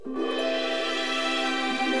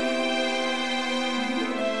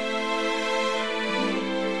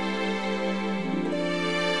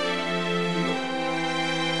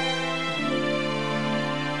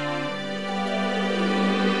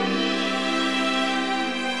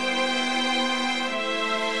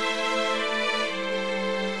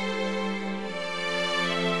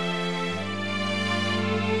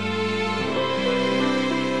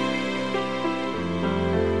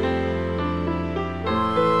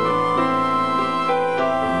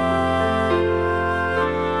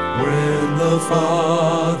the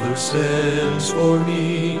Father sends for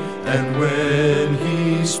me, and when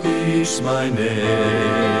he speaks my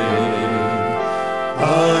name,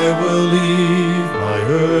 I will leave my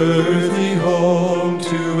earthly home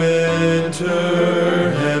to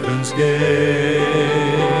enter heaven's gate.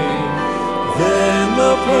 Then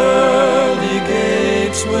the pearly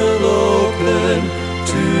gates will open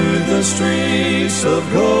to the streets of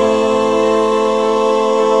gold.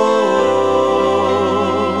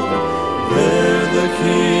 There the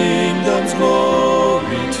kingdom's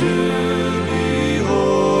glory to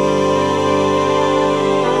behold.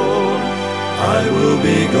 I will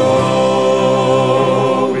be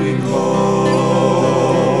going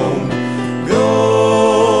home,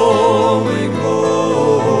 going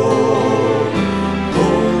home,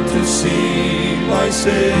 home to see my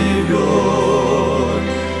Savior,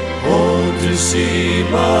 home to see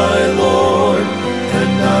my Lord,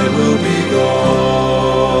 and I will be going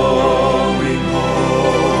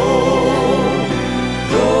home,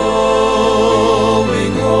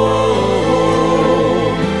 going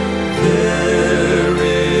home. There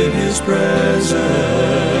in his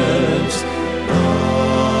presence I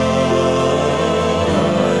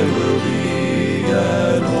will be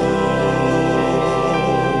at home.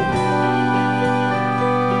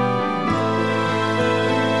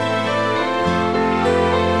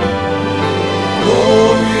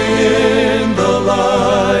 Glory in the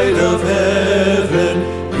light of heaven,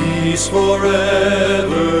 peace forevermore.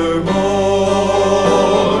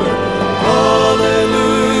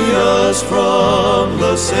 Hallelujahs from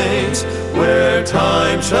the saints, where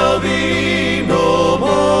time shall be no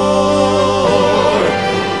more.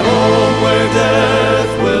 Home where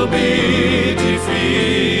death will be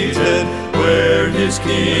defeated, where his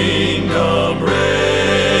kingdom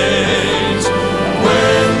reigns.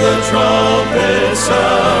 When the trumpet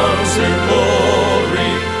sounds in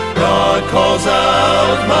glory, God calls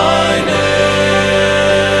out my name.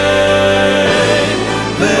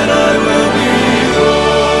 Then I will be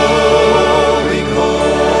going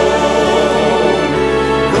home,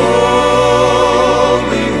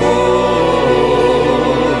 going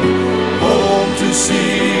home, home to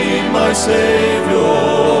see my Savior,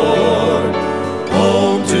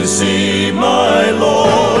 home to see my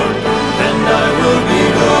Lord, and I will be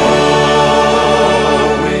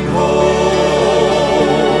going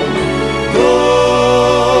home,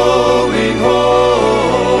 going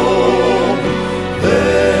home.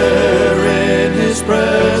 There in his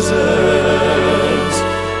presence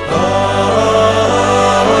I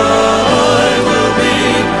will be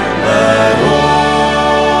at home.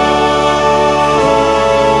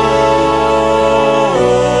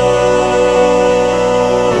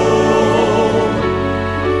 I'll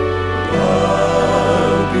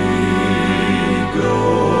be going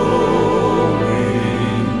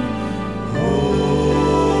home.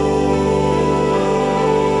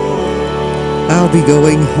 I'll be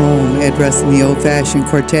going home, Ed Russ and the Old Fashioned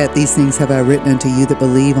Quartet. These things have I written unto you that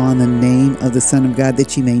believe on the name of the Son of God,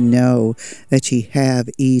 that ye may know that ye have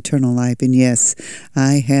eternal life. And yes,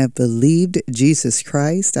 I have believed Jesus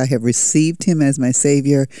Christ. I have received him as my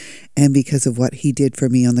Savior. And because of what he did for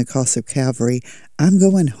me on the cross of Calvary, I'm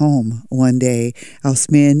going home one day. I'll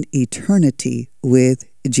spend eternity with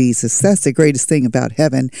Jesus. That's the greatest thing about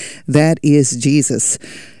heaven. That is Jesus.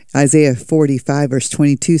 Isaiah 45 verse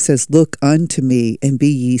 22 says, "Look unto me, and be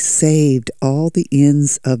ye saved, all the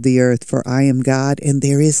ends of the earth, for I am God, and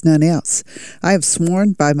there is none else. I have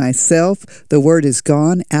sworn by myself, the word is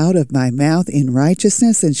gone out of my mouth in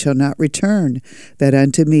righteousness, and shall not return, that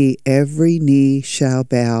unto me every knee shall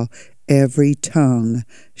bow, every tongue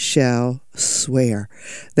shall swear."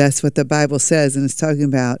 That's what the Bible says, and it's talking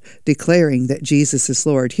about declaring that Jesus is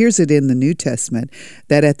Lord. Here's it in the New Testament,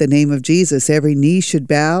 that at the name of Jesus, every knee should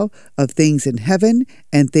bow, of things in heaven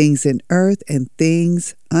and things in earth and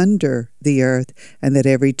things under the earth, and that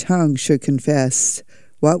every tongue should confess.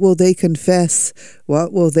 What will they confess?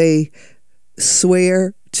 What will they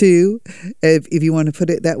swear to? If you want to put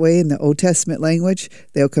it that way in the Old Testament language,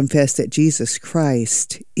 they'll confess that Jesus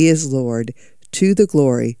Christ is Lord, to the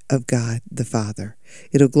glory of God the Father.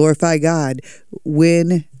 It'll glorify God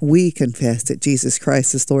when we confess that Jesus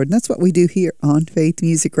Christ is Lord. And that's what we do here on Faith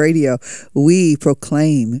Music Radio. We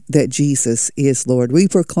proclaim that Jesus is Lord. We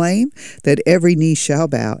proclaim that every knee shall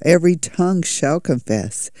bow, every tongue shall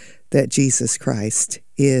confess that Jesus Christ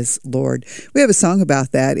is Lord. We have a song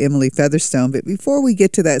about that, Emily Featherstone. But before we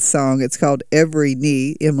get to that song, it's called Every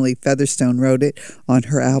Knee. Emily Featherstone wrote it on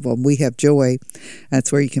her album, We Have Joy.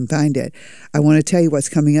 That's where you can find it. I want to tell you what's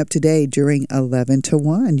coming up today during 11 to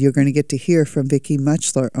 1. You're going to get to hear from Vicki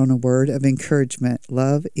Muchler on a word of encouragement.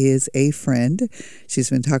 Love is a friend. She's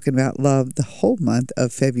been talking about love the whole month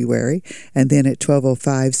of February. And then at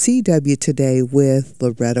 12:05, CW Today with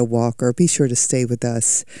Loretta Walker. Be sure to stay with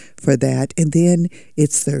us for that. And then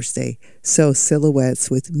it's Thursday, so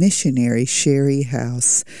Silhouettes with missionary Sherry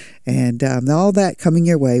House. And all that coming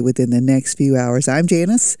your way within the next few hours. I'm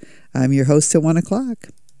Janice. I'm your host till 1 o'clock.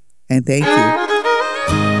 And thank you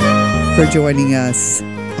for joining us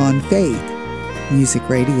on Faith Music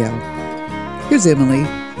Radio. Here's Emily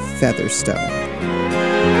Featherstone.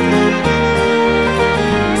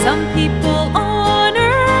 Some people on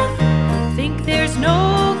earth think there's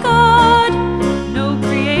no God, no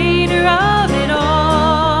creator of it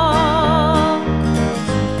all.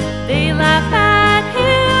 They laugh at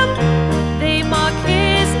him, they mock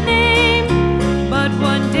his name, but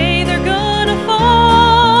one day they're gonna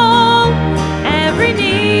fall. Every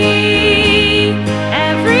knee,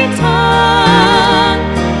 every tongue,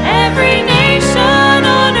 every nation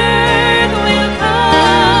on earth will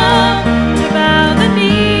come to bow the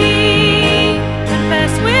knee,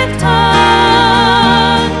 confess with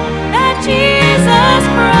tongue that Jesus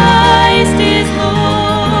Christ is Lord.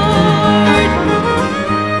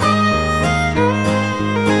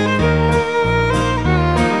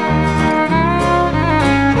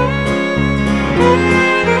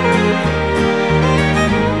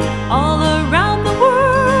 All around the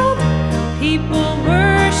world, people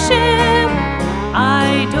worship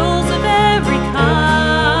idols of every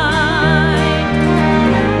kind,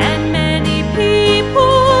 and many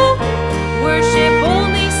people worship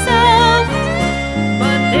only self.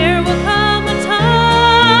 But there will come a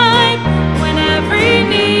time when every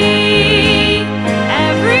knee,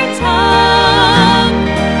 every tongue,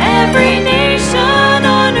 every nation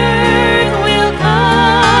on earth will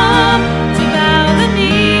come to bow the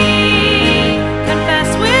knee, confess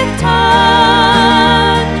with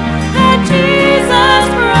tongue that Jesus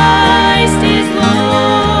Christ is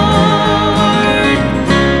Lord.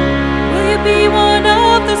 Will you be one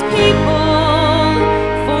of those people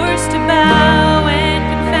forced to bow and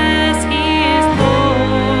confess He is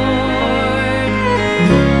Lord?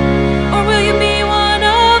 Or will you be one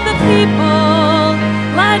of the people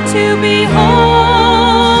glad to be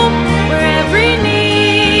home, where every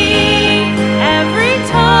knee, every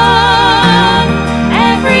tongue,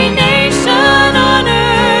 every nation on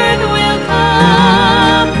earth will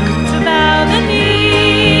come to bow the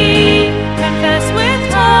knee, confess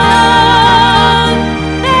with tongue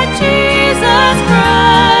that Jesus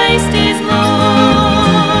Christ is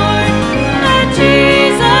Lord, that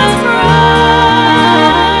Jesus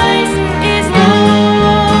Christ is Lord.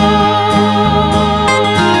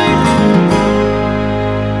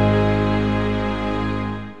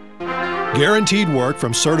 Guaranteed work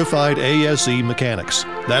from certified ASE mechanics.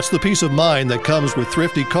 That's the peace of mind that comes with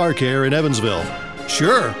Thrifty Car Care in Evansville.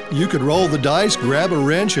 Sure, you could roll the dice, grab a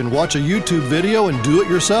wrench, and watch a YouTube video and do it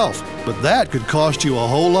yourself. But that could cost you a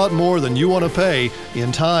whole lot more than you want to pay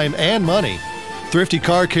in time and money. Thrifty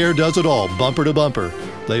Car Care does it all, bumper to bumper.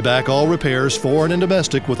 They back all repairs, foreign and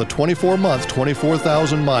domestic, with a 24-month,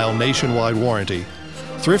 24,000-mile nationwide warranty.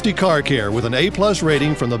 Thrifty Car Care with an A-plus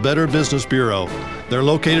rating from the Better Business Bureau. They're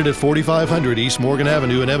located at 4500 East Morgan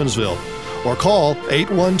Avenue in Evansville. Or call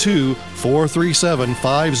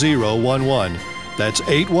 812-437-5011. That's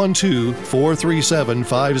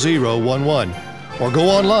 812-437-5011. Or go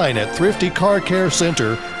online at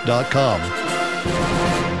thriftycarcarecenter.com.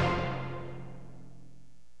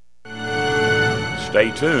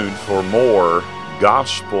 Stay tuned for more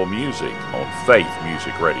gospel music on Faith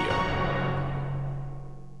Music Radio.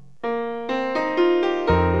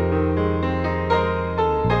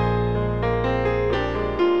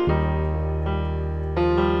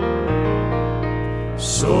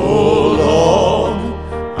 So long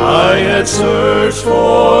I had searched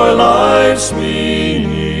for life's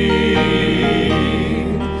meaning,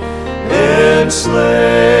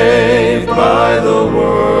 enslaved by the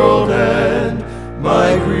world and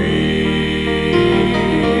my greed.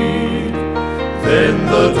 Then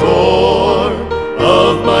the door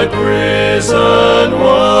of my prison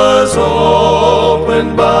was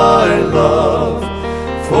opened by love,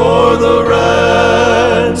 for the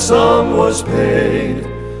ransom was paid,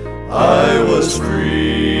 I was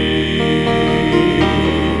free.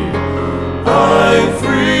 I'm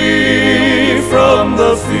free from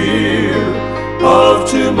the fear of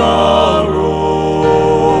tomorrow.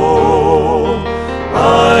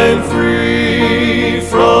 I'm free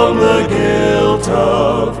from the guilt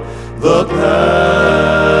of the past,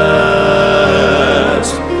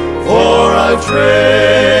 for I've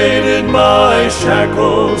traded my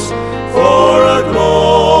shackles for a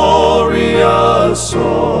glorious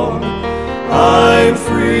song. I'm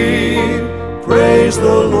free, praise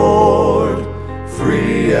the Lord,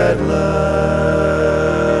 free at last.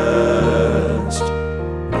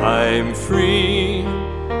 I'm free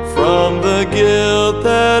from the guilt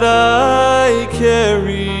that I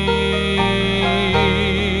carried,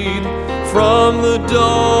 from the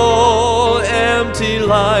dull, empty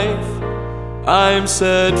life I'm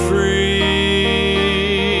set free.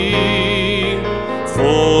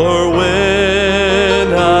 For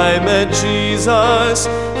when I met Jesus,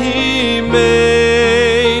 He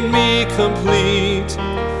made me complete.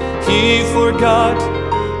 He forgot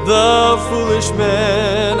the foolish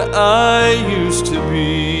man I used to be.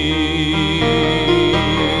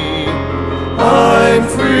 I'm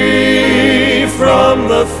free from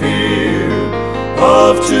the fear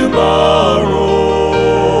of tomorrow.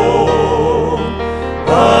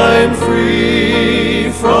 I'm free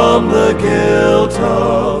from the guilt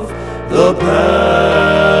of the past,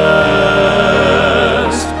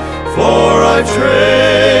 for I've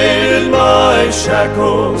traded my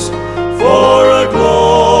shackles for a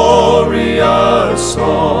glorious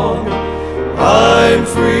song. I'm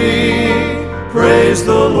free, praise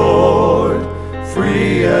the Lord,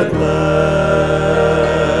 free at last.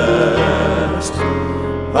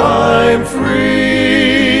 I'm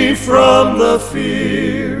free from the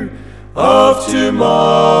fear of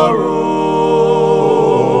tomorrow.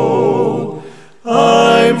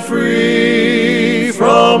 I'm free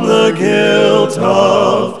from the guilt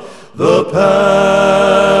of the past,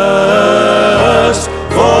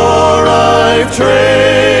 for I've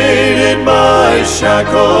traded my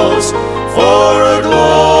shackles for a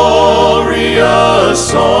glorious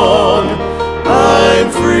song. I'm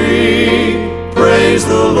free, praise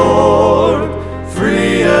the Lord,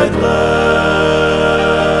 free at last.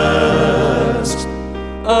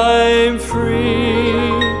 I'm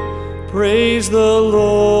free, praise the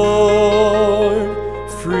Lord,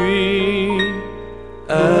 free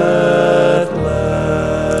at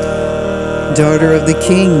last. Daughter of the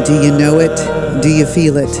King, do you know it? Do you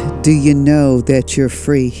feel it? Do you know that you're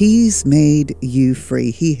free? He's made you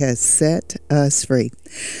free. He has set us free.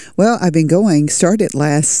 Well, I've been started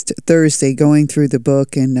last Thursday going through the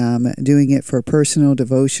book and doing it for a personal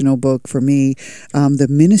devotional book for me, The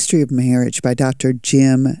Ministry of Marriage by Dr.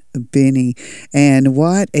 Jim Binney. And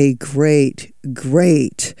what a great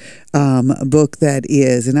book that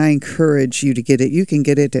is. And I encourage you to get it. You can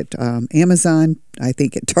get it at Amazon, I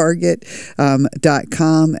think at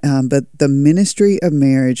Target.com. But The Ministry of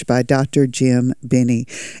Marriage by Dr. Jim Binney.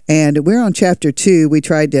 And we're on chapter 2. We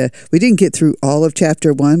didn't get through all of chapter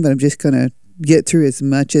 1, but I'm just going to get through as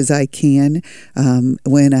much as I can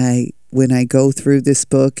when I go through this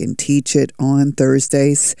book and teach it on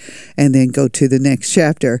Thursdays, and then go to the next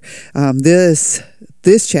chapter.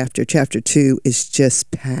 This chapter, chapter 2, is just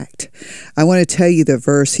packed. I want to tell you the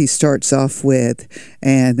verse he starts off with,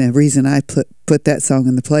 and the reason I put that song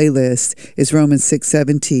in the playlist is Romans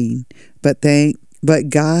 6:17. But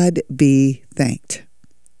God be thanked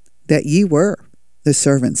that ye were the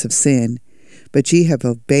servants of sin, but ye have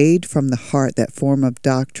obeyed from the heart that form of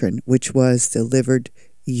doctrine which was delivered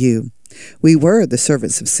you. We were the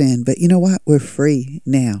servants of sin, but you know what? We're free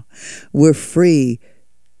now. We're free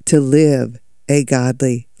to live a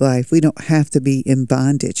godly life. We don't have to be in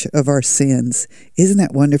bondage of our sins. Isn't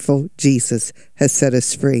that wonderful? Jesus has set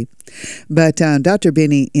us free. But Dr.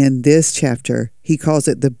 Binney, in this chapter, he calls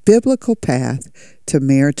it the biblical path to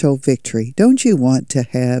marital victory. Don't you want to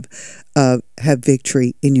have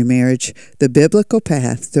victory in your marriage? The biblical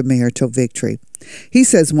path to marital victory. He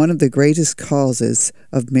says one of the greatest causes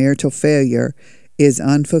of marital failure is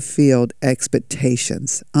unfulfilled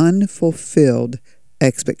expectations. Unfulfilled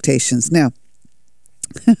expectations. Now,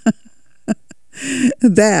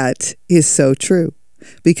 that is so true,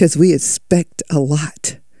 because we expect a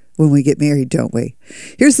lot when we get married, don't we?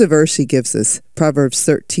 Here's the verse he gives us, Proverbs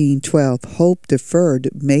 13:12. Hope deferred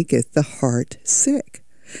maketh the heart sick.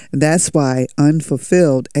 That's why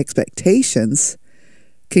unfulfilled expectations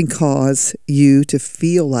can cause you to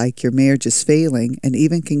feel like your marriage is failing, and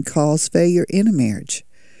even can cause failure in a marriage.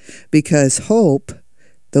 Because hope,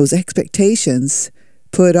 those expectations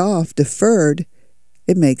put off, deferred,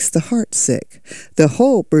 it makes the heart sick. The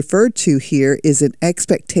hope referred to here is an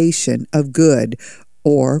expectation of good,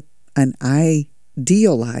 or an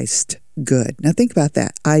idealized good. Now think about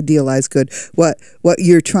that. Idealized good. What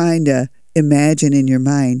you're trying to imagine in your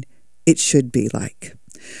mind it should be like.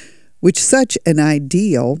 which such an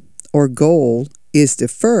ideal or goal is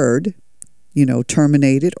deferred,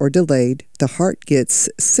 terminated or delayed, the heart gets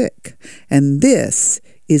sick. And this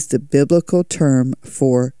is the biblical term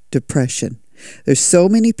for depression. There's so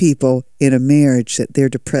many people in a marriage that they're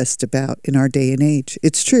depressed about in our day and age.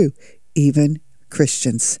 It's true, even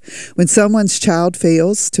Christians. When someone's child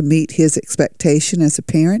fails to meet his expectation as a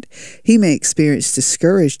parent, he may experience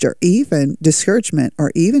discouragement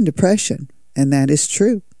or even depression, and that is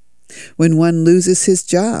true. When one loses his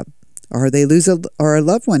job, or or a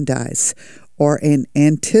loved one dies, or an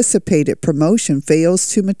anticipated promotion fails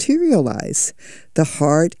to materialize, the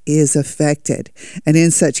heart is affected. And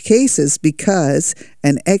in such cases, because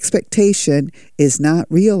an expectation is not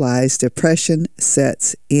realized, depression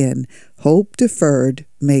sets in. Hope deferred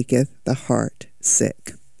maketh the heart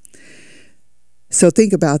sick. So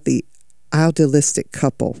think about the idealistic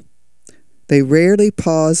couple. They rarely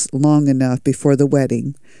pause long enough before the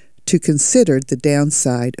wedding to consider the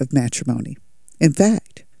downside of matrimony. In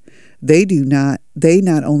fact, they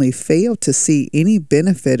not only fail to see any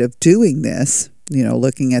benefit of doing this,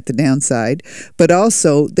 looking at the downside, but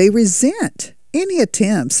also they resent any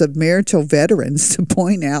attempts of marital veterans to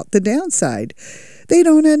point out the downside. They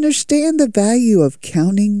don't understand the value of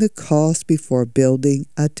counting the cost before building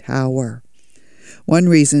a tower. One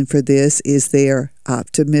reason for this is their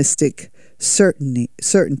optimistic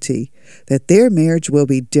certainty that their marriage will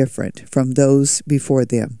be different from those before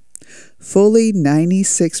them. Fully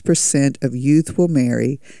 96% of youth will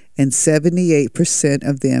marry, and 78%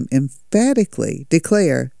 of them emphatically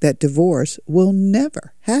declare that divorce will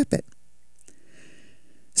never happen.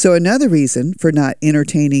 So another reason for not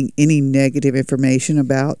entertaining any negative information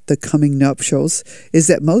about the coming nuptials is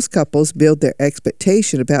that most couples build their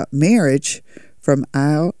expectation about marriage from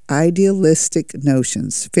our idealistic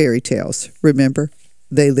notions, fairy tales. Remember,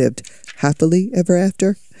 they lived happily ever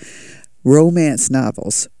after? Romance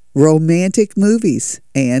novels, romantic movies,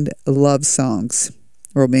 and love songs.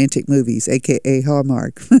 Romantic movies, aka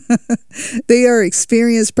Hallmark. They are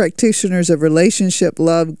experienced practitioners of relationship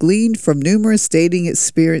love, gleaned from numerous dating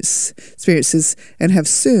experiences, and have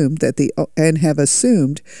assumed that the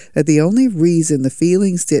only reason the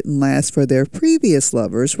feelings didn't last for their previous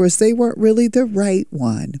lovers was they weren't really the right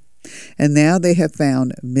one. And now they have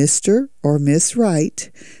found Mr. or Miss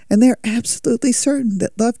Right, and they're absolutely certain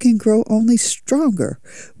that love can grow only stronger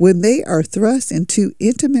when they are thrust into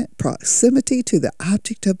intimate proximity to the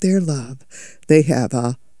object of their love. They have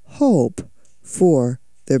a hope for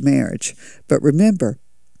their marriage. But remember,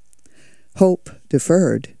 hope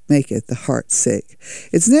deferred maketh the heart sick.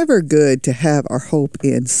 It's never good to have our hope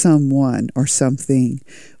in someone or something.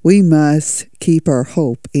 We must keep our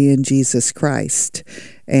hope in Jesus Christ.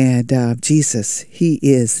 And Jesus, He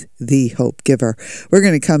is the hope giver. We're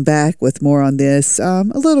going to come back with more on this a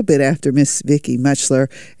little bit after Miss Vicki Muchler,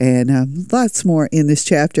 and lots more in this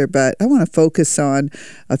chapter, but I want to focus on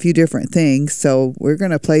a few different things. So we're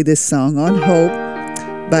going to play this song on Hope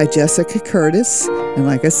by Jessica Curtis. And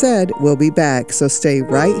like I said, we'll be back. So stay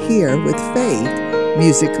right here with Faith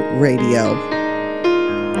Music Radio.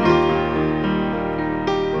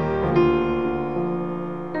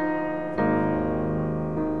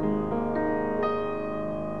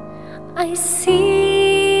 I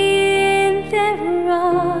see in their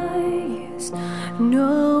eyes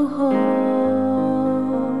no hope,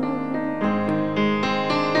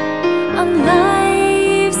 a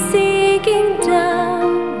life sinking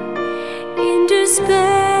down in despair,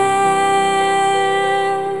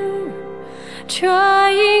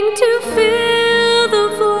 trying to fill the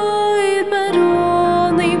void but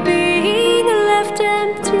only being left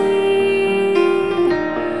empty,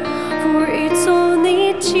 for it's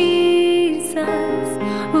only Jesus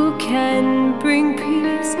who can bring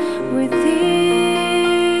peace within.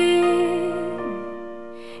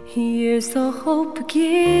 He is the hope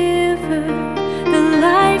giver, the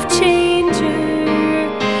life changer.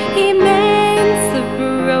 He mends the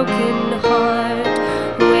broken heart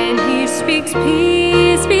when He speaks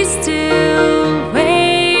peace, be still.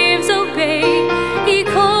 Waves obey. He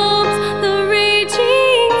calms the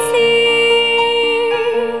raging sea.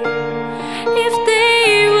 If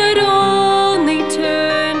they would only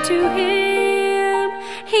turn to Him,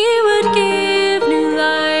 He would give new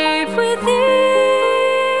life within.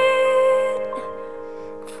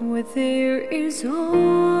 For there is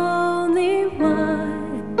only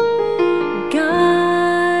one,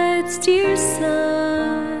 God's dear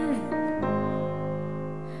Son,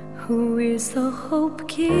 who is the hope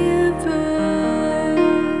giver.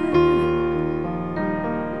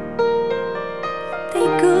 They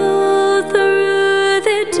go through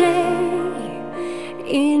the day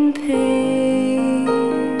in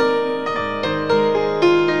pain,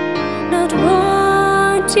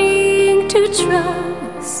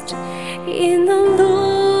 trust in the Lord,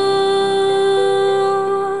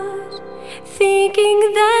 thinking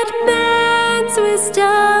that man's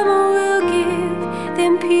wisdom will give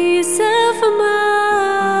them peace of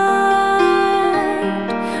mind,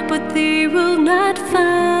 but they will not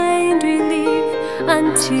find relief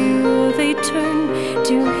until they turn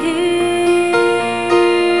to Him.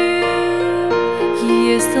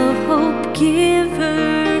 He is the hope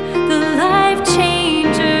giver, the life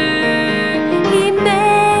changer. He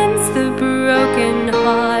mends the broken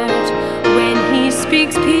heart. When He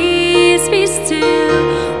speaks, peace be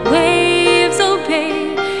still. Waves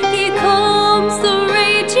obey. He calms the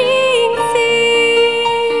raging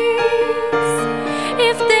seas.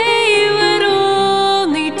 If they would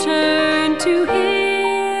only turn to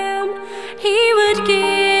Him, He would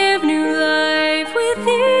give new life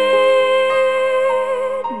within.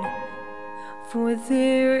 For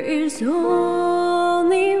there is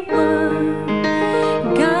only one,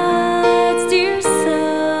 God's dear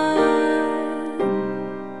Son,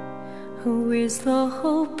 who is the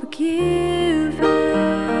hope giver.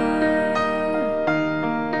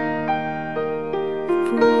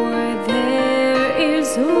 For there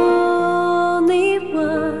is only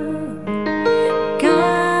one,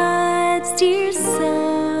 God's dear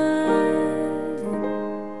Son,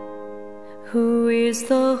 who is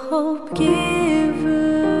the hope giver.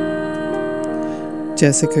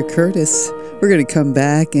 Jessica Curtis. We're going to come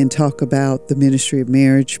back and talk about The Ministry of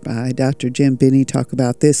Marriage by Dr. Jim Binney, talk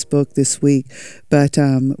about this book this week. But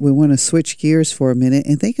we want to switch gears for a minute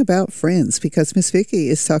and think about friends, because Miss Vicki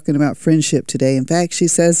is talking about friendship today. In fact, she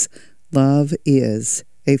says love is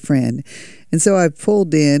a friend. And so I've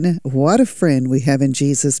pulled in What a Friend We Have in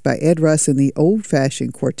Jesus by Ed Russ and the Old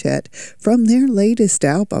Fashioned Quartet from their latest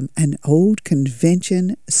album, An Old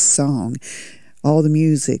Convention Song. All the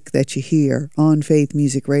music that you hear on Faith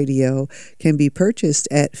Music Radio can be purchased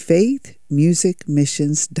at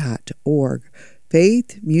faithmusicmissions.org.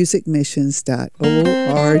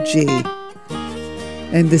 faithmusicmissions.org.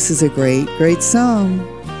 And this is a great, great song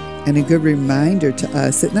and a good reminder to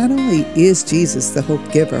us that not only is Jesus the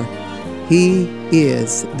hope giver, He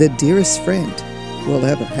is the dearest friend we'll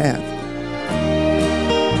ever have.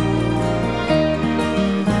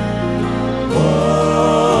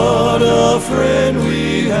 What a friend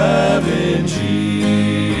we have in Jesus.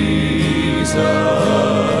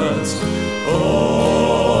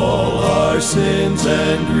 All our sins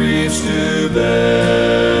and griefs to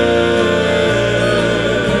bear.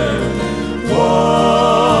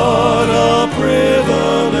 What a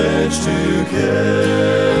privilege to carry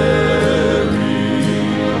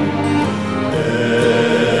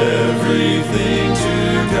everything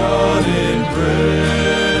to God in prayer.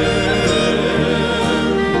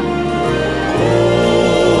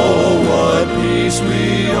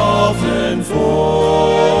 We often forfeit.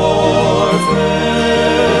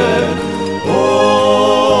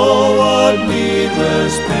 Oh, what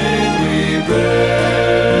needless pain we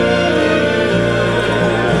bear.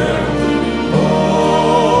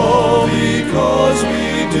 All because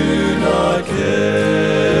we do not carry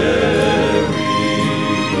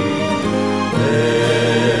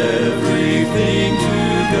everything to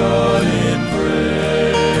God in prayer.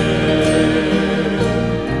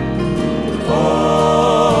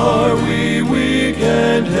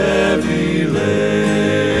 Heavy laden,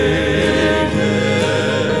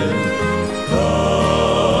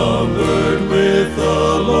 cumbered with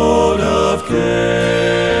the load of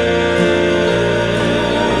care.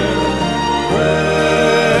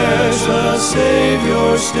 Precious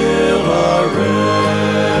Savior, still our refuge.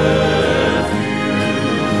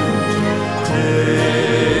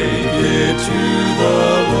 Take it to the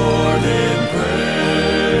Lord in prayer.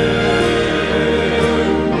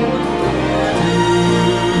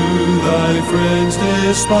 Thy friends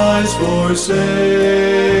despise, forsake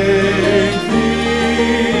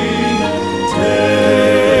thee.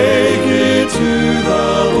 Take it to the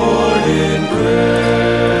Lord in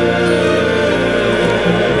prayer.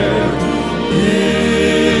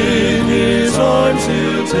 In His arms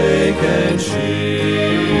He'll take and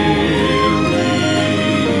shield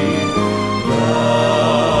thee.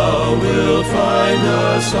 Thou wilt find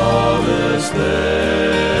a solace there.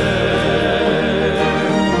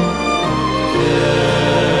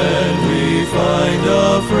 Find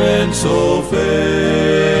a friend so faithful,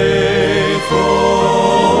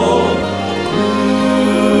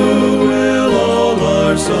 who will all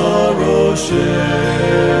our sorrow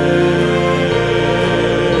share.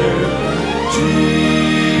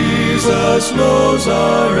 Jesus knows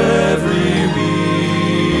our every weakness.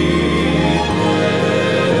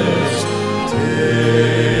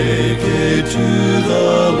 Take it to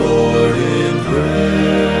the Lord in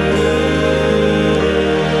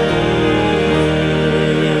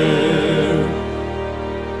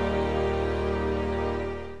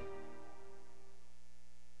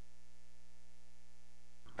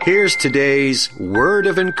Here's today's word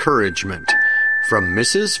of encouragement from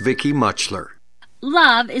Mrs. Vicky Muchler.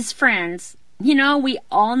 Love is friends. You know, we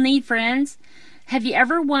all need friends. Have you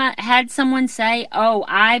ever had someone say, "Oh,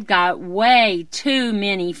 I've got way too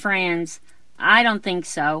many friends"? I don't think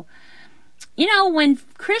so. You know, when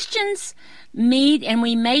Christians meet and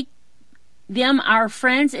we make them our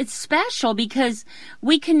friends, it's special because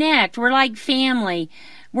we connect. We're like family.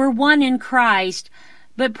 We're one in Christ.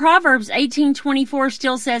 But Proverbs 18:24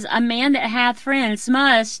 still says, "A man that hath friends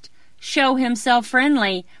must show himself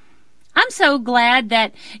friendly." I'm so glad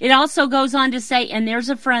that it also goes on to say, "And there's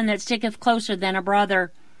a friend that sticketh closer than a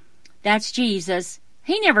brother." That's Jesus.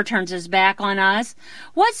 He never turns his back on us.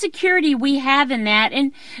 What security we have in that.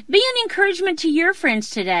 And be an encouragement to your friends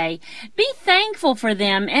today. Be thankful for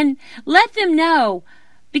them and let them know.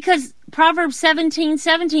 Because Proverbs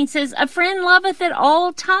 17:17 says, "A friend loveth at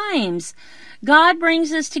all times." God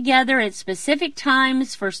brings us together at specific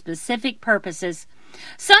times for specific purposes.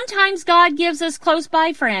 Sometimes God gives us close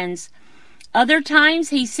by friends. Other times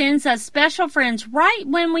He sends us special friends right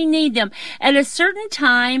when we need them at a certain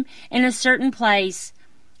time in a certain place.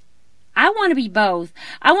 I want to be both.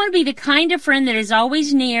 I want to be the kind of friend that is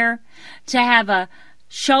always near, to have a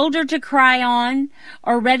shoulder to cry on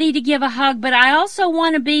or ready to give a hug, but I also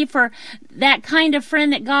want to be for that kind of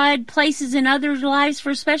friend that God places in others' lives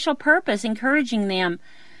for special purpose, encouraging them.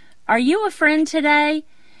 Are you a friend today?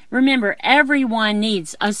 Remember, everyone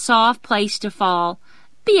needs a soft place to fall.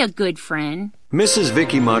 Be a good friend. Mrs.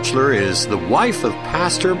 Vicky Muchler is the wife of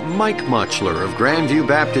Pastor Mike Muchler of Grandview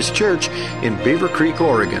Baptist Church in Beaver Creek,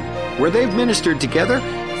 Oregon, where they've ministered together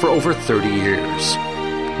for over 30 years.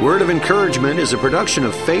 Word of Encouragement is a production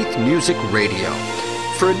of Faith Music Radio.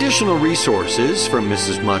 For additional resources from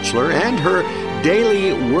Mrs. Muchler and her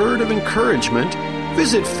daily Word of Encouragement,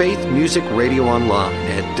 visit Faith Music Radio online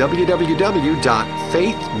at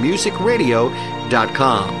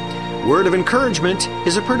www.faithmusicradio.com. Word of Encouragement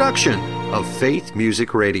is a production of Faith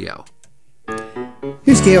Music Radio.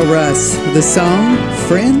 Here's Gail Russ, the song,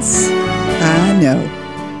 Friends I Know.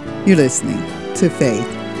 You're listening to Faith.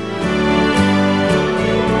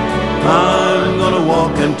 I'm gonna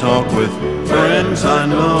walk and talk with friends I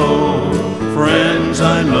know, friends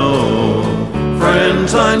I know,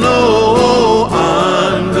 friends I know.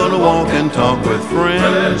 I'm gonna walk and talk with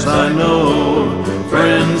friends I know,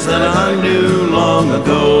 friends that I knew long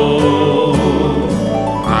ago.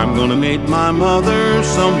 I'm gonna meet my mother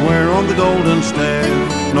somewhere on the golden stair.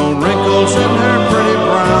 No wrinkles in her pretty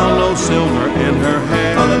brow, no silver in her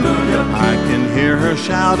hair. Hallelujah. I can hear her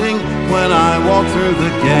shouting when I walk through the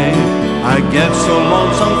gate. I get so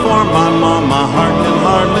lonesome for my mom, my heart can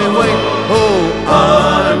hardly wait. Oh,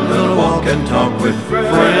 I'm gonna walk and talk with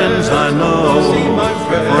friends I know,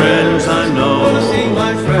 friends I know,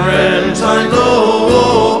 friends I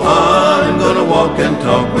know. I'm gonna walk and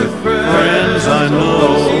talk with friends I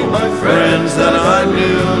know, friends that I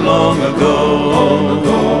knew long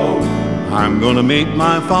ago. I'm gonna meet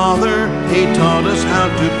my father, he taught us how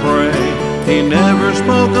to pray. He never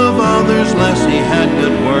spoke of others lest he had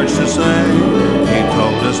good words to say. He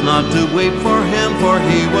told us not to weep for him, for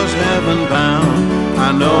he was heaven bound. I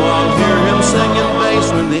know I'll hear him singing bass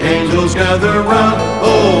when the angels gather round.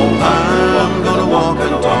 Oh, I'm gonna walk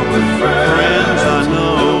and talk with friends I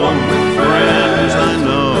know, friends I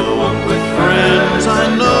know, friends I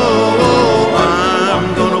know.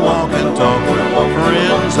 I'm gonna walk and talk with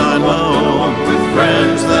friends I know,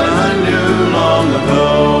 friends that I knew long ago.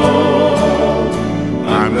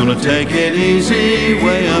 I'm gonna take it easy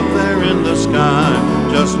way up there in the sky,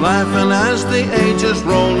 just laughing as the ages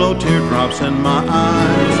roll, no teardrops in my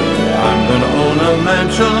eyes. I'm gonna own a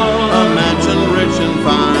mansion rich and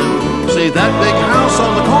fine. See that big house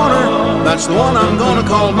on the corner? That's the one I'm gonna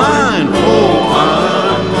call mine. Oh,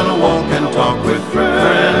 I'm gonna walk and talk with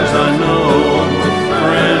friends I know,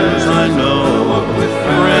 friends I know,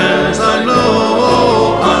 friends I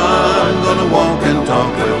know. I'm gonna walk and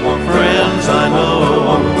talk with friends I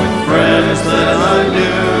know, friends that I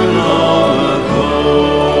knew long ago.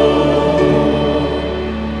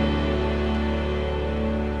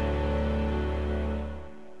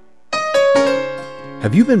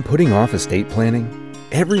 Have you been putting off estate planning?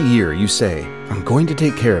 Every year you say, "I'm going to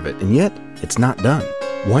take care of it," and yet it's not done.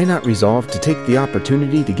 Why not resolve to take the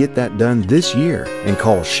opportunity to get that done this year and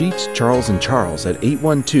call Sheets, Charles & Charles at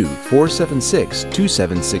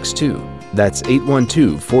 812-476-2762. That's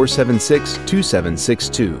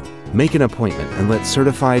 812-476-2762. Make an appointment and let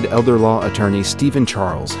certified elder law attorney Stephen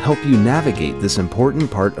Charles help you navigate this important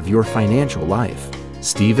part of your financial life.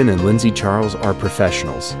 Stephen and Lindsay Charles are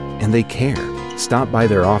professionals, and they care. Stop by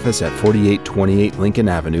their office at 4828 Lincoln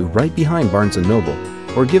Avenue, right behind Barnes & Noble,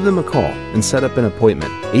 or give them a call and set up an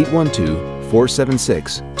appointment.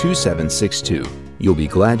 812-476-2762. You'll be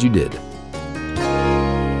glad you did.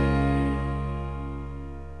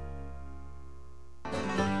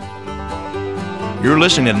 You're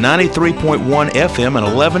listening to 93.1 FM and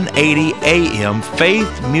 1180 AM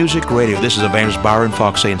Faith Music Radio. This is Evangelist Byron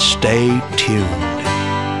Fox saying stay tuned.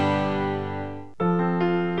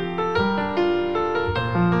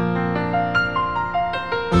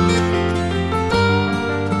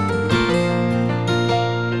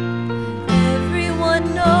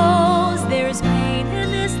 Everyone knows there's pain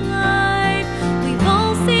in this life. We've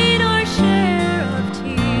all seen our share of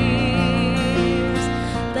tears.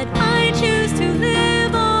 But I choose to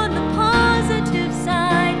live on the positive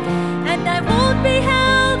side, and I won't be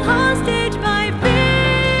held hostage by fear.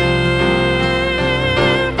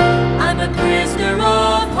 I'm a prisoner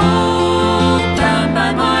of hope, bound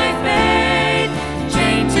by my faith,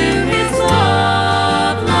 chained to His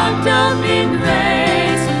love, locked up in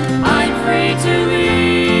grace. I'm free to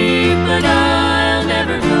leave, but I'll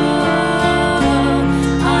never go.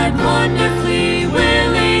 I'm wonderfully,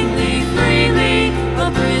 willingly, freely a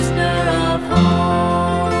prisoner of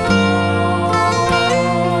hope.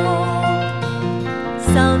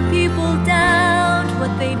 Some people doubt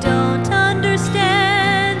what they don't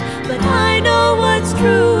understand, but I know what's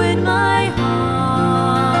true in my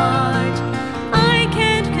heart. I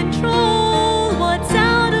can't control what's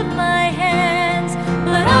out of my hands,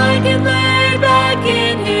 but I can lay back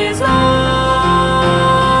in His arms.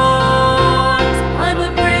 I'm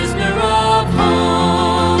a prisoner of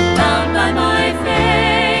hope, bound by my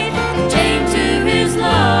faith, chained to His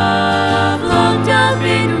love, locked up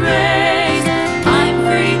in grace. I'm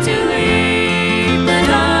free to leave, but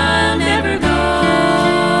I'll never go.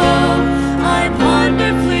 I'm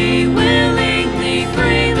wonderfully, willingly,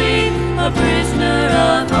 freely a prisoner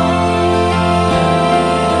of hope.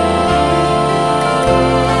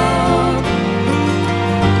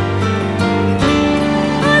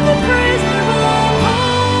 I'm a prisoner of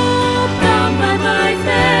hope, bound by my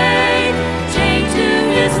faith, chained to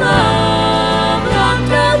His love,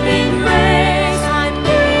 locked up in grace. I'm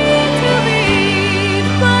free to leave,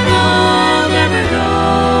 but I'll never go.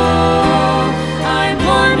 I'm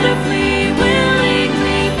wonderfully,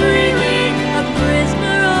 willingly, freely a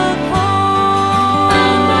prisoner of hope,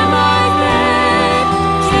 bound by my faith,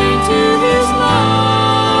 chained to His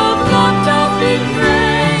love, locked up in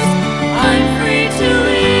grace. I'm free to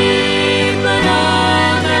leave, but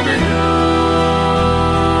I'll never go.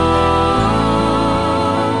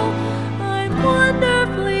 I'm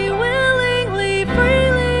wonderfully, willingly,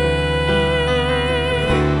 freely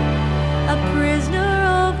a prisoner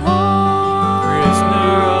of hope.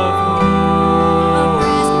 Prisoner of hope. A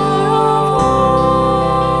prisoner of hope.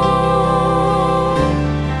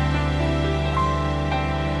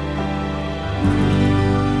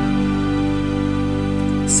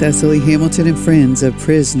 Cecily Hamilton and Friends, A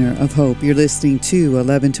Prisoner of Hope. You're listening to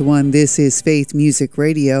 11 to 1. This is Faith Music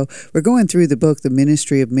Radio. We're going through the book, The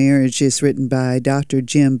Ministry of Marriage, is written by Dr.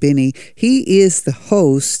 Jim Binney. He is the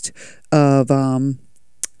host of, I'm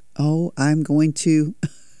going to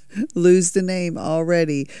lose the name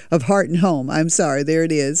already, of Heart and Home. I'm sorry, there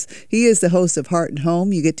it is. He is the host of Heart and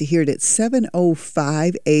Home. You get to hear it at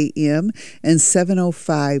 7:05 a.m. and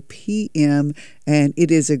 7:05 p.m. And it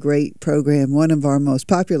is a great program, one of our most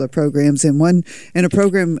popular programs, and a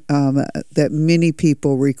program that many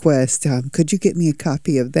people request. Could you get me a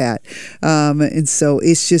copy of that? And so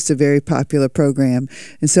it's just a very popular program.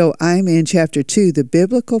 And so I'm in chapter 2, The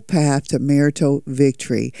Biblical Path to Marital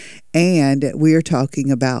Victory. And we are talking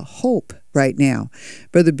about hope right now.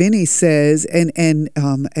 Brother Binney says, and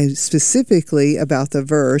specifically about the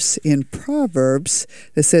verse in Proverbs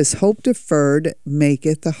that says, hope deferred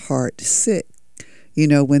maketh the heart sick. You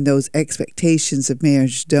know, when those expectations of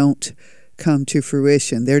marriage don't come to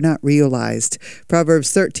fruition, they're not realized.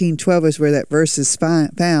 Proverbs 13:12 is where that verse is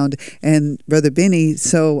found, and Brother Binney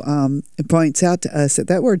points out to us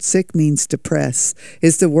that word sick means depress.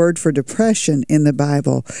 It's the word for depression in the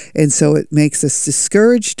Bible, and so it makes us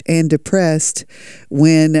discouraged and depressed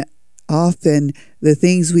when often the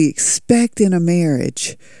things we expect in a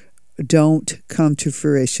marriage don't come to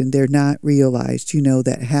fruition. They're not realized. You know,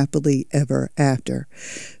 that happily ever after.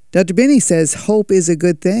 Dr. Binney says hope is a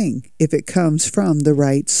good thing if it comes from the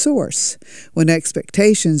right source. When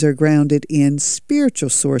expectations are grounded in spiritual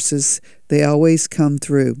sources, they always come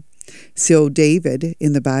through. So David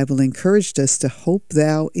in the Bible encouraged us to hope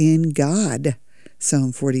thou in God,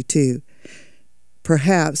 Psalm 42.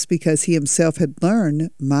 Perhaps because he himself had learned,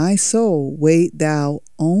 my soul, wait thou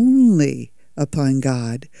only upon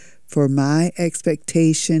God, for my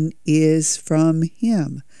expectation is from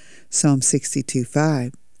him. Psalm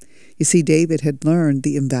 62:5. You see, David had learned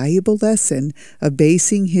the invaluable lesson of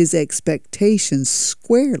basing his expectations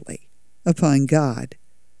squarely upon God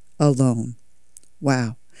alone.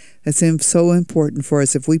 Wow, that's so important for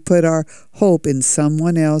us. If we put our hope in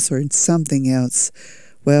someone else or in something else,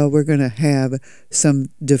 well, we're going to have some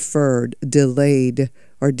deferred, delayed,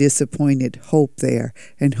 or disappointed hope there,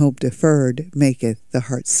 and hope deferred maketh the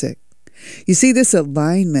heart sick. You see, this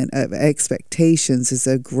alignment of expectations is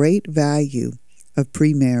a great value of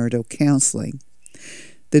premarital counseling.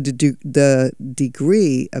 The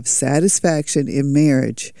degree of satisfaction in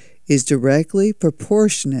marriage is directly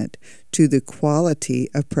proportionate to the quality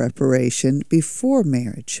of preparation before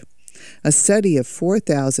marriage. A study of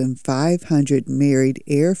 4,500 married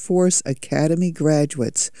Air Force Academy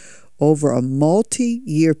graduates over a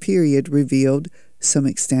multi-year period revealed some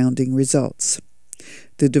astounding results.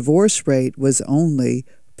 The divorce rate was only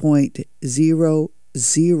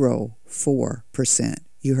 0.004%.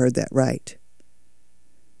 You heard that right.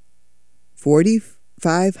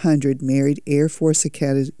 4,500 married Air Force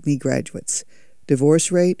Academy graduates.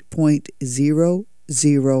 Divorce rate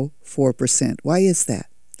 0.004%. Why is that?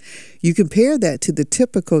 You compare that to the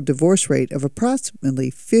typical divorce rate of approximately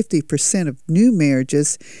 50% of new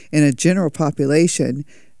marriages in a general population.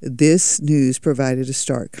 This news provided a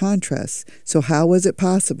stark contrast. So how was it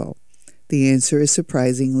possible? The answer is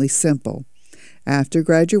surprisingly simple. After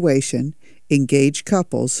graduation, engaged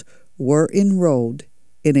couples were enrolled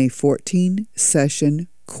in a 14-session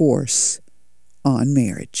course on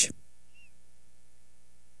marriage.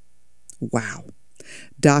 Wow.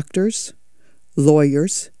 Doctors,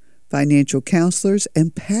 lawyers, financial counselors,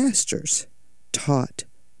 and pastors taught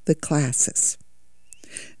the classes.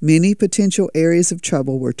 Many potential areas of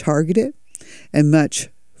trouble were targeted, and much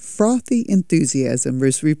frothy enthusiasm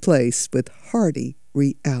was replaced with hearty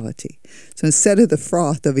reality. So instead of the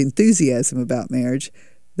froth of enthusiasm about marriage,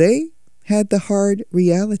 they had the hard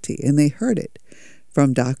reality, and they heard it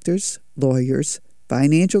from doctors, lawyers,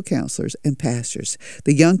 financial counselors, and pastors.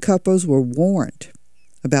 The young couples were warned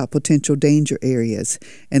about potential danger areas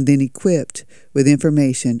and then equipped with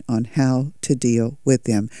information on how to deal with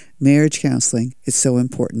them. Marriage counseling is so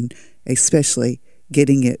important, especially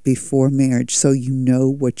getting it before marriage so you know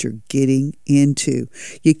what you're getting into.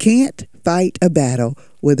 You can't fight a battle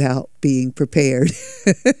without being prepared.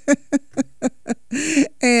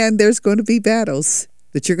 And there's going to be battles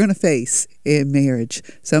that you're going to face in marriage.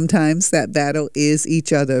 Sometimes that battle is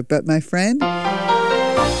each other. But my friend,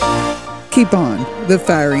 keep on the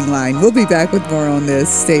firing line. We'll be back with more on this.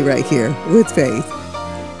 Stay right here with Faith.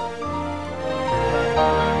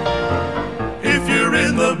 If you're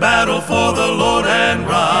in the battle for the Lord and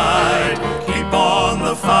right, keep on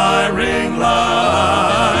the firing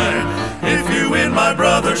line. If you win, my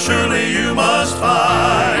brother, surely you must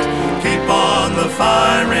fight. Keep on the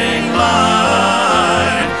firing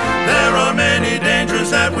line. There are many dangers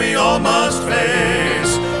that we all must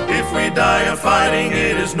face. If we die of fighting,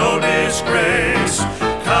 it is no disgrace.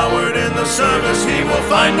 Coward in the service, he will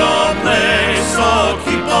find no place. So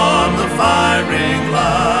keep on the firing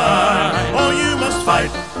line. Oh, you must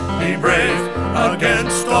fight, be brave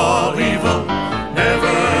against all evil.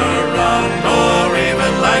 Never run nor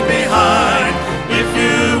even lag behind. If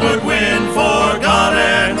you would win for God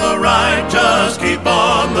and the right, just keep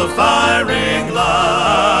on the firing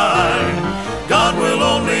line. God will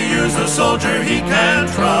only use a soldier he can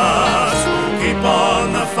trust. Keep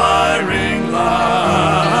on the firing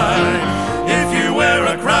line. If you wear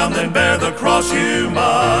a crown, then bear the cross you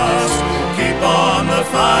must. Keep on the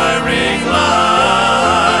firing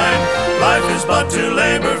line. Life is but to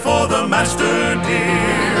labor for the master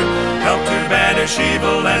dear. Help to banish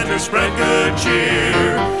evil and to spread good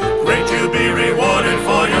cheer. Great you'll be rewarded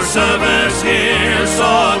for your service here.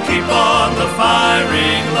 So keep on the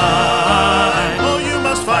firing line. Oh, you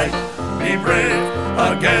must fight, be brave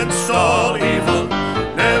against all evil.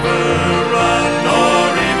 Never run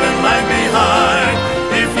nor even lag behind.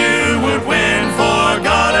 If you would win for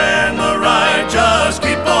God and the right, just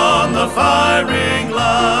keep on the firing line.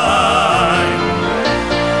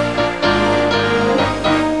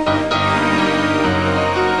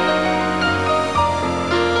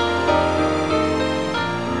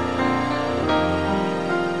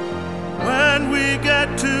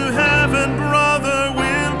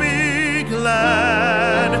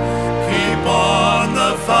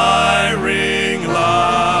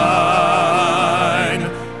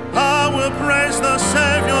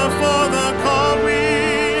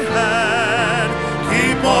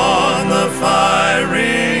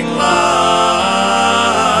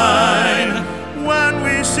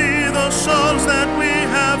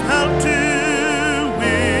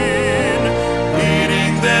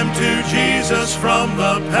 Jesus from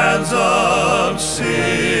the paths of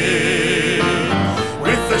sin.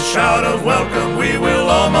 With a shout of welcome we will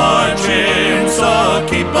all march in, so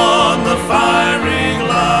keep on the firing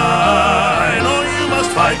line. Oh, you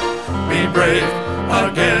must fight, be brave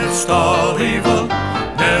against all evil,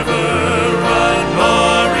 never run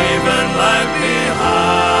nor even lag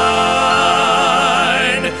behind.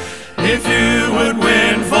 If you would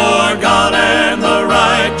win for God and the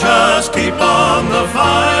right, just keep on the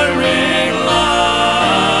firing line.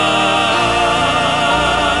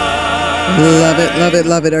 Love it, love it,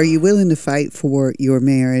 love it. Are you willing to fight for your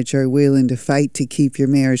marriage? Are you willing to fight to keep your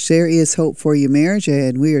marriage? There is hope for your marriage,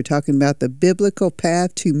 and we are talking about the biblical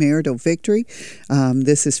path to marital victory.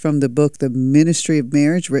 This is from the book, The Ministry of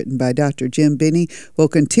Marriage, written by Dr. Jim Binney. We'll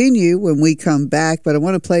continue when we come back, but I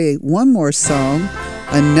want to play one more song,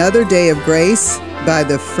 Another Day of Grace by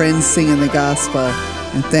the Friends Singing the Gospel.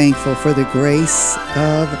 I'm thankful for the grace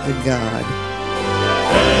of God.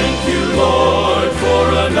 Thank you, Lord, for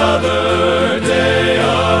another day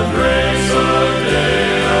of grace, a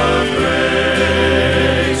day of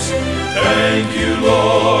grace. Thank you,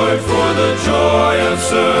 Lord, for the joy of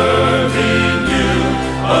serving you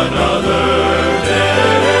another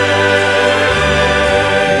day.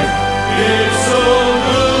 It's so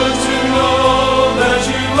good to know that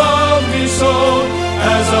you love me so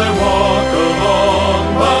as I walk along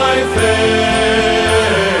by faith.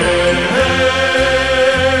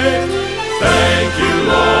 Thank you,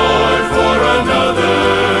 Lord, for another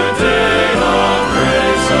day of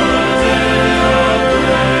grace, a day of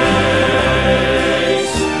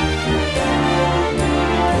grace.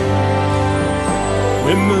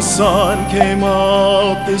 When the sun came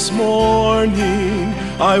up this morning,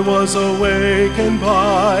 I was awakened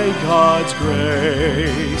by God's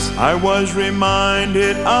grace. I was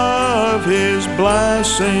reminded of His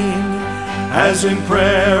blessing, as in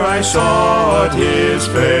prayer I sought His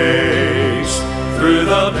face. Through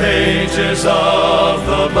the pages of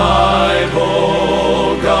the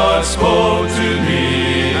Bible, God spoke to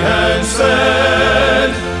me and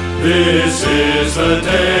said, this is the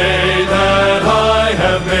day that I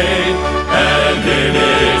have made, and in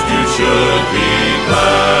it you should be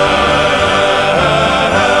glad.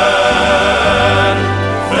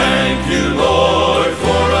 Thank you, Lord,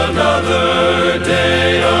 for another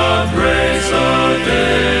day of grace, a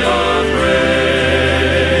day of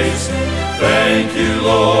grace. Thank you,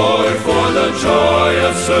 Lord, for the joy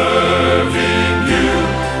of serving you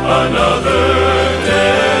another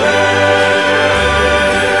day.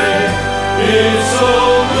 It's so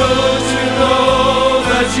good to know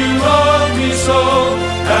that you love me so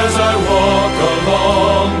as I walk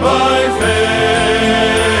along by faith.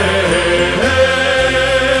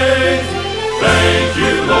 Thank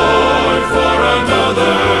you, Lord, for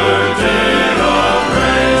another day of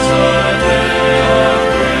grace, a day of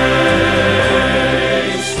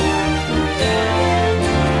grace.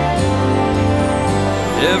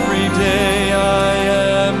 Every day I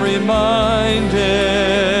am reminded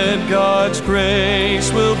God's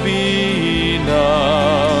grace will be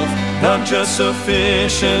enough, not just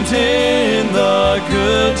sufficient in the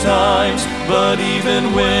good times, but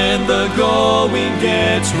even when the going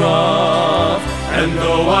gets rough. And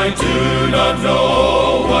though I do not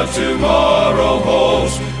know what tomorrow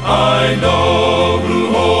holds, I know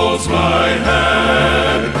who holds my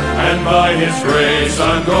hand. And by His grace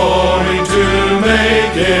I'm going to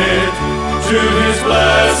make it to His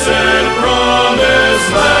blessed promised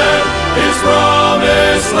land, His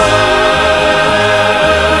promised land.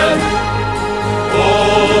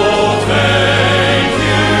 Oh, thank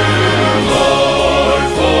you, Lord,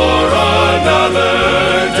 for another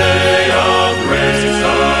day of grace,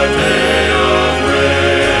 a day of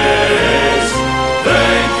grace.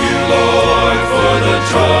 Thank you, Lord, for the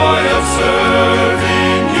joy of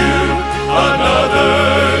serving you another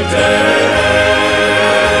day.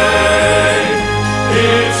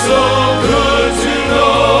 It's so good to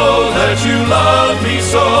know that you love me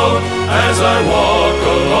so as I walk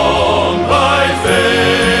along by faith.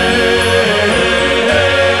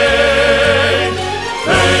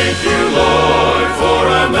 Thank you, Lord, for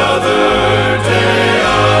another day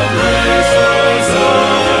of grace, a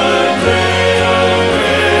day of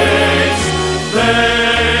grace.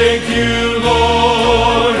 Thank you,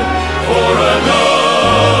 Lord, for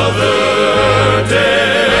another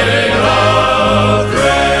day of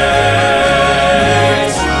grace,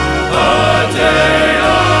 a day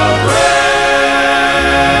of grace.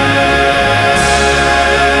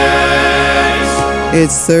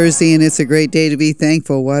 It's Thursday and it's a great day to be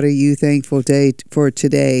thankful. What are you thankful for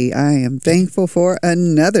today? I am thankful for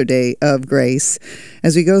another day of grace.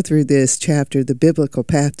 As we go through this chapter, The Biblical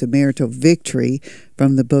Path to Marital Victory,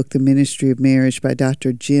 from the book The Ministry of Marriage by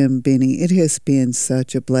Dr. Jim Binney, it has been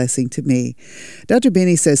such a blessing to me. Dr.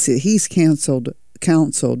 Binney says that he's counseled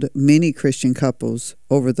many Christian couples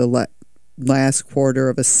over the last quarter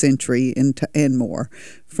of a century and more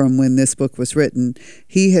from when this book was written.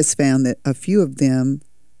 He has found that few of them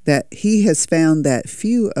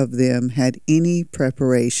had any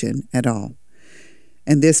preparation at all.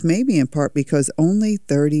 And this may be in part because only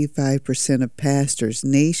 35% of pastors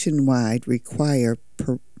nationwide require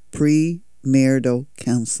premarital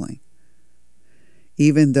counseling,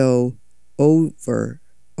 even though over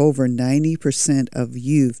 90% of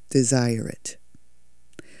youth desire it.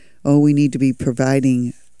 Oh, we need to be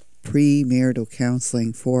providing premarital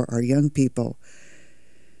counseling for our young people.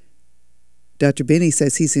 Dr. Binney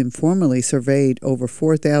says he's informally surveyed over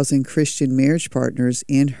 4,000 Christian marriage partners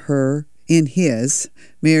in his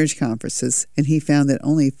marriage conferences, and he found that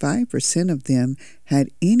only 5% of them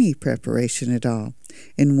had any preparation at all.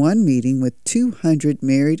 In one meeting with 200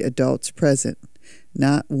 married adults present,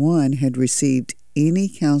 not one had received any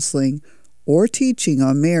counseling or teaching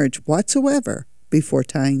on marriage whatsoever before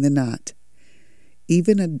tying the knot.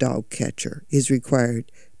 Even a dog catcher is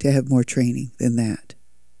required to have more training than that.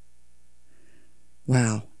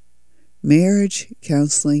 Wow. Marriage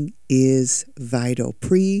counseling is vital.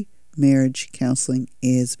 Pre-marriage counseling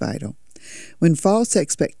is vital. When false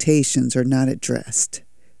expectations are not addressed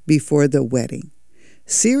before the wedding,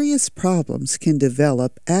 serious problems can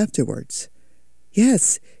develop afterwards.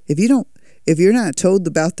 Yes, if you're not told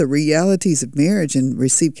about the realities of marriage and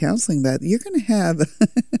receive counseling about it, you're going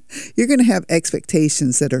to have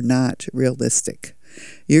expectations that are not realistic.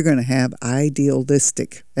 You're going to have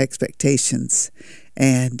idealistic expectations,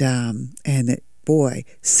 and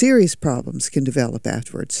serious problems can develop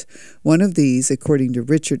afterwards. One of these, according to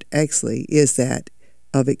Richard Exley, is that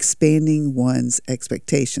of expanding one's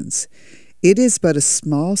expectations. It is but a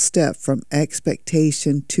small step from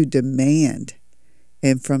expectation to demand,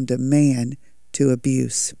 and from demand to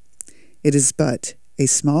abuse. It is but a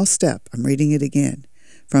small step, I'm reading it again,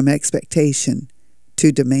 from expectation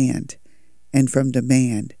to demand, and from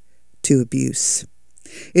demand to abuse.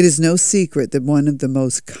 It is no secret that one of the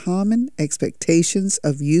most common expectations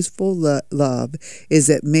of youthful love is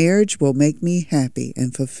that marriage will make me happy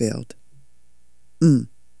and fulfilled.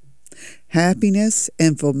 Happiness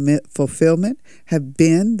and fulfillment have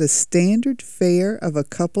been the standard fare of a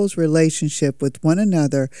couple's relationship with one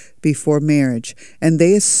another before marriage, and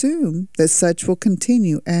they assume that such will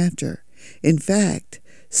continue after. In fact,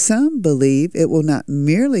 some believe it will not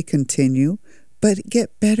merely continue, but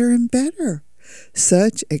get better and better.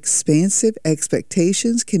 Such expansive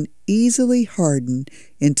expectations can easily harden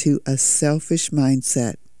into a selfish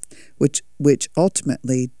mindset, which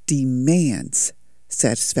ultimately demands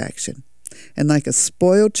satisfaction. And like a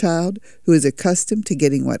spoiled child who is accustomed to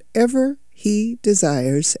getting whatever he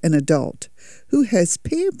desires, an adult who has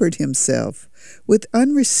pampered himself with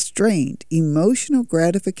unrestrained emotional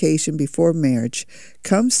gratification before marriage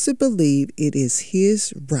comes to believe it is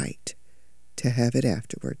his right to have it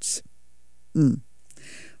afterwards.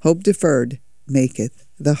 Hope deferred maketh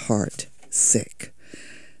the heart sick.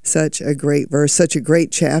 Such a great verse, such a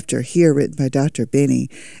great chapter here written by Dr. Binney.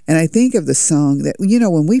 And I think of the song that,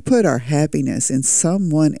 when we put our happiness in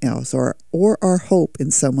someone else or our hope in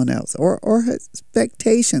someone else or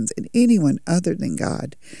expectations in anyone other than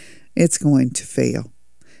God, it's going to fail.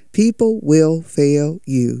 People will fail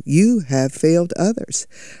you. You have failed others.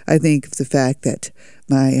 I think of the fact that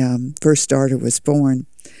my first daughter was born,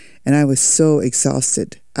 and I was so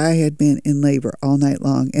exhausted. I had been in labor all night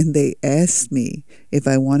long, and they asked me if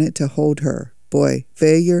I wanted to hold her. Boy,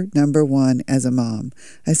 failure number one as a mom.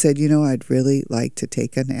 I said, I'd really like to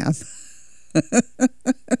take a nap.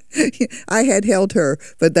 I had held her,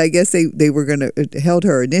 but I guess they were going to held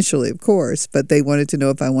her initially, of course, but they wanted to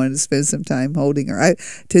know if I wanted to spend some time holding her.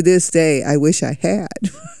 To this day, I wish I had.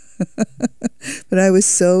 But I was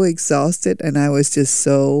so exhausted, and I was just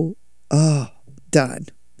so, done.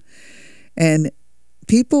 And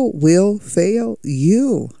people will fail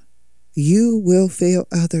you. You will fail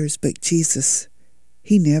others, but Jesus,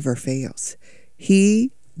 He never fails.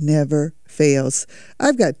 He never fails.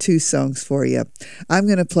 I've got two songs for you. I'm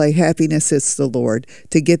going to play Happiness Is the Lord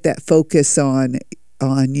to get that focus on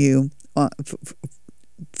you,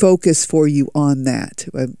 focus for you on that.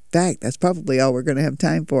 In fact, that's probably all we're going to have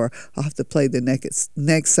time for. I'll have to play the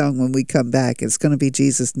next song when we come back. It's going to be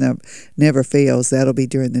Jesus Never Fails. That'll be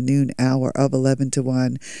during the noon hour of 11 to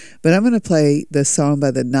 1. But I'm going to play the song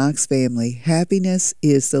by the Knox family, Happiness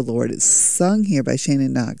is the Lord. It's sung here by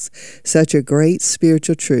Shannon Knox. Such a great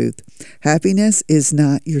spiritual truth. Happiness is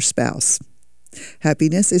not your spouse.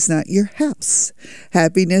 Happiness is not your house.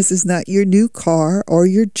 Happiness is not your new car or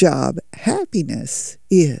your job. Happiness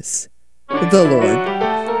is the Lord.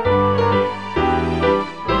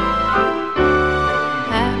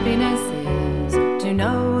 Happiness is to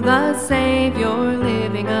know the Savior,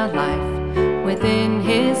 living a life within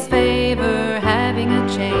His favor, having a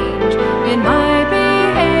change in my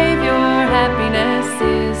behavior. Happiness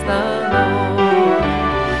is the Lord.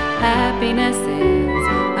 Happiness is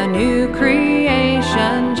a new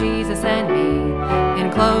creation, Jesus and me, in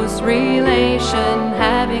close relation,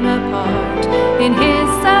 having a part in His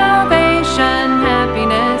salvation.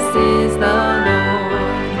 Happiness is the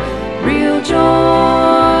Lord. Real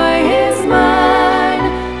joy is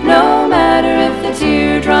mine, no matter if the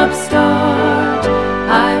teardrops start.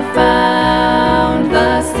 I've found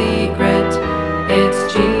the secret,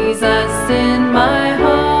 it's Jesus in my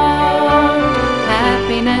heart.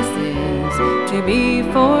 Happiness is to be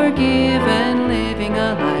forgiven, living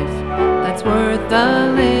a life that's worth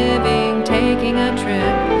the living, taking a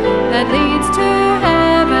trip that leads to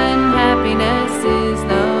heaven. Happiness is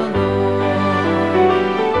the Lord.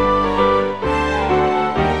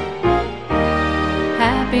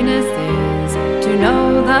 Happiness is to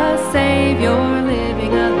know the Savior,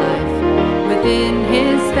 living a life within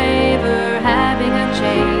His favor, having a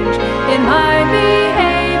change in my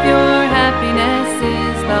behavior. Happiness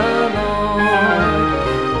is the Lord.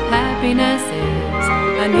 Happiness is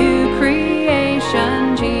a new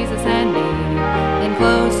creation, Jesus and me, in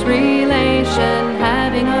close relation,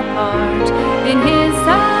 having a part in His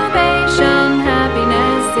salvation.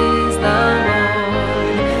 Happiness is the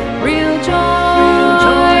Lord. Real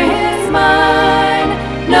joy is mine,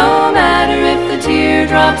 no matter if the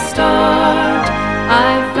teardrops start.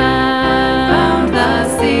 I've found the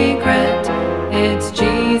secret, it's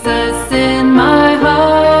Jesus in my heart.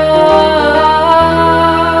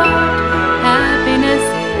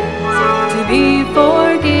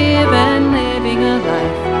 Forgiven, living a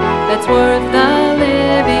life that's worth the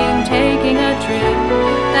living, taking a trip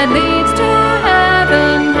that leads to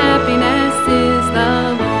heaven. Happiness is the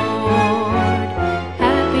Lord.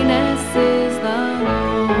 Happiness is the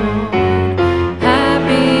Lord.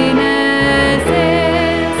 Happiness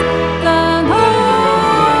is the Lord.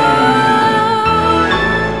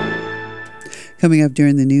 Coming up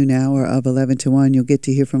during the noon hour of 11 to 1, you'll get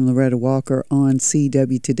to hear from Loretta Walker on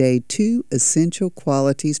CW Today. 2 essential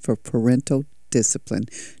qualities for parental discipline.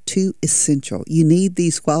 2 essential. You need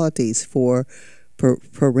these qualities for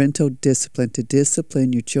parental discipline, to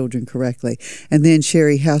discipline your children correctly. And then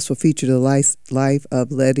Sherry House will feature the life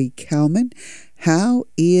of Letty Kalman. How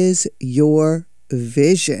is your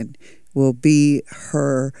vision? Will be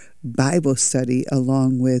her Bible study,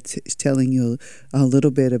 along with telling you a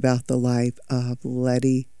little bit about the life of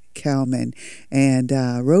Letty Kalman, and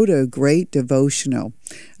wrote a great devotional,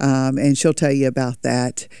 and she'll tell you about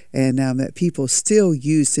that, and that people still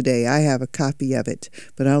use today. I have a copy of it,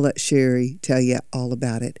 but I'll let Sherry tell you all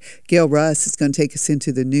about it. Gail Russ is going to take us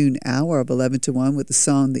into the noon hour of 11 to 1 with the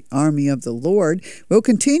song The Army of the Lord. We'll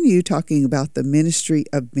continue talking about the ministry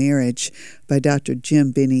of marriage by Dr.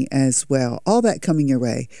 Jim Binney as well. All that coming your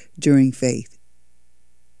way during Faith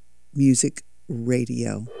Music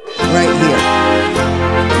Radio, right here.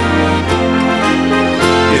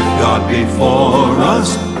 If God be for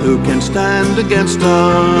us, who can stand against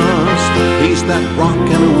us? He's that rock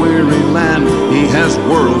in a weary land. He has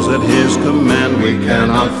worlds at His command. We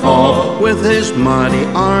cannot fall with His mighty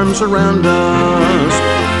arms around us.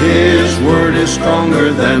 His word is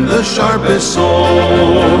stronger than the sharpest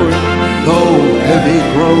sword. Though heavy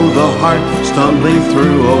grow the heart, stumbling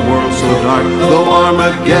through a world so dark, though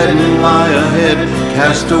Armageddon lie ahead,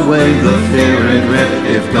 cast away the fear and dread.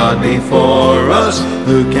 If God be for us,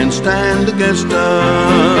 who can stand against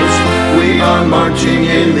us? We are marching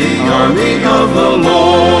in the army of the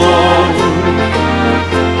Lord.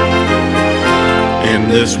 In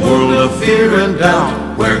this world of fear and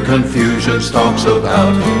doubt, where confusion stalks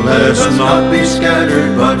about, let us not be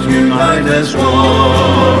scattered, but unite as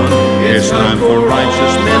one. It's time for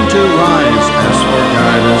righteous men to rise, ask for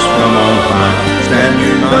guidance from on high. Stand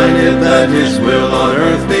united that His will on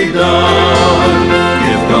earth be done.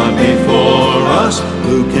 If God be for us,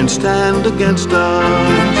 who can stand against us?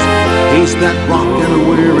 He's that rock in a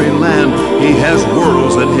weary land. He has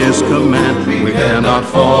worlds at his command. We cannot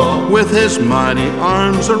fall with his mighty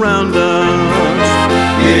arms around us.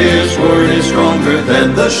 His word is stronger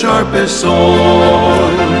than the sharpest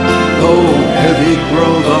sword. Though heavy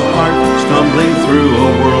grow the heart, stumbling through a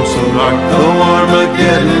world so dark, though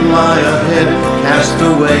Armageddon lie ahead, cast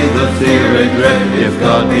away the fear and dread. If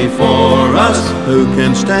God be for us, who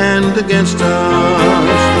can stand against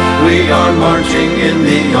us? We are marching in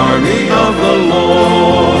the army of the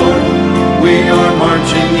Lord. We are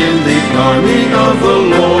marching in the army of the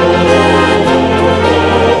Lord.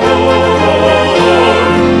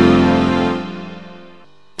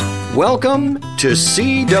 Welcome to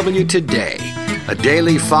CW Today, a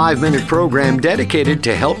daily 5-minute program dedicated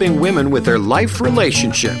to helping women with their life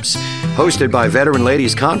relationships. Hosted by veteran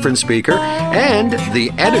ladies conference speaker and the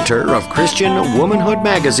editor of Christian Womanhood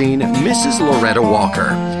magazine, Mrs. Loretta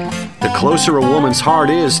Walker. The closer a woman's heart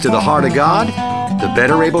is to the heart of God, the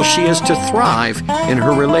better able she is to thrive in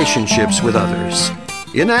her relationships with others.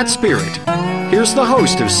 In that spirit, here's the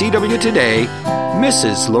host of CW Today,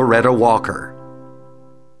 Mrs. Loretta Walker.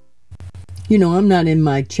 You know, I'm not in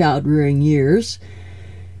my child-rearing years,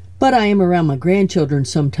 but I am around my grandchildren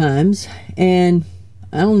sometimes, and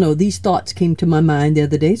I don't know, these thoughts came to my mind the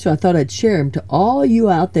other day, so I thought I'd share them to all you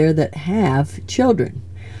out there that have children.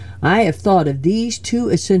 I have thought of these 2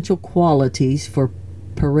 essential qualities for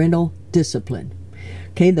parental discipline.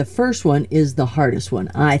 Okay, the first one is the hardest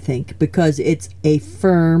one, I think, because it's a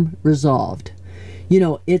firm resolve. You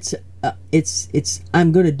know, it's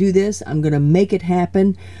I'm going to do this, I'm going to make it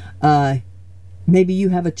happen. Maybe you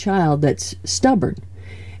have a child that's stubborn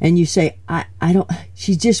and you say,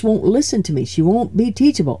 she just won't listen to me. She won't be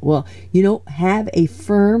teachable. Well, you know, have a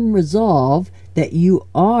firm resolve that you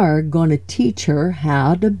are going to teach her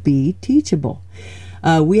how to be teachable.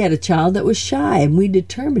 We had a child that was shy, and we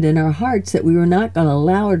determined in our hearts that we were not going to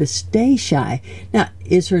allow her to stay shy. Now,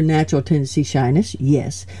 is her natural tendency shyness?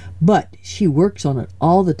 Yes. But she works on it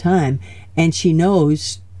all the time, and she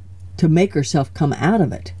knows to make herself come out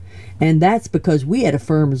of it. And that's because we had a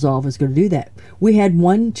firm resolve was going to do that. We had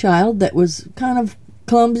one child that was kind of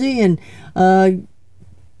clumsy and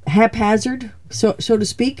haphazard, so to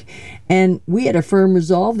speak. And we had a firm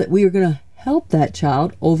resolve that we were going to help that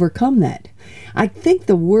child overcome that. I think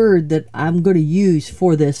the word that I'm going to use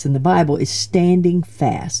for this in the Bible is standing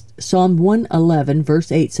fast. Psalm 111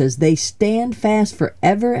 verse 8 says, "They stand fast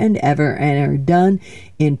forever and ever and are done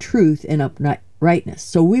in truth and uprightness."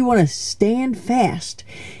 So we want to stand fast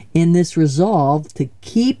in this resolve to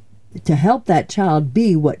help that child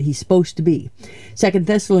be what he's supposed to be. 2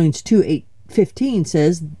 Thessalonians 2:15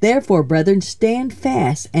 says, "Therefore, brethren, stand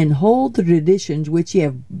fast and hold the traditions which ye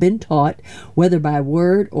have been taught, whether by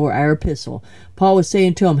word or our epistle." Paul was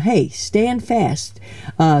saying to him, hey, stand fast.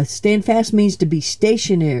 Stand fast means to be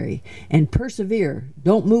stationary and persevere.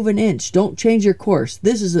 Don't move an inch. Don't change your course.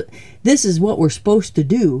 This is what we're supposed to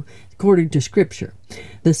do according to Scripture.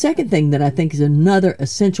 The second thing that I think is another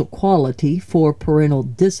essential quality for parental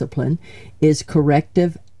discipline is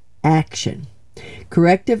corrective action.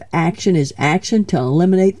 Corrective action is action to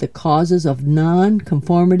eliminate the causes of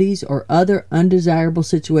non-conformities or other undesirable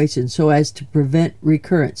situations so as to prevent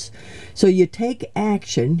recurrence. So you take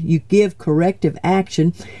action, you give corrective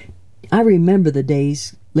action. I remember the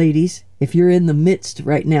days, ladies, if you're in the midst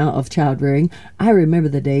right now of child rearing, I remember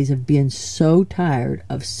the days of being so tired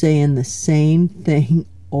of saying the same thing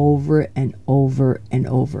over and over and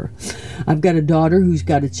over. I've got a daughter who's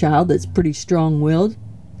got a child that's pretty strong-willed.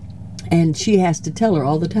 And she has to tell her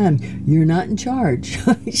all the time, "You're not in charge."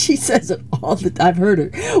 She says it all the time. I've heard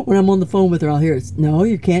her. When I'm on the phone with her, I'll hear it. "No,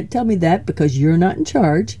 you can't tell me that because you're not in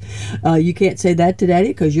charge. You can't say that to Daddy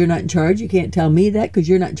because you're not in charge. You can't tell me that because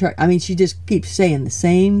you're not in charge." I mean, she just keeps saying the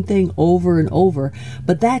same thing over and over.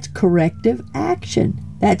 But that's corrective action.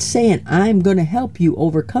 That's saying, I'm going to help you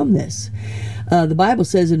overcome this. The Bible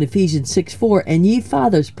says in Ephesians 6:4, "And ye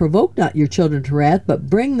fathers, provoke not your children to wrath, but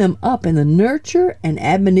bring them up in the nurture and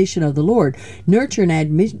admonition of the Lord." Nurture and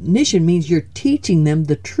admonition means you're teaching them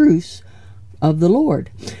the truths of the Lord.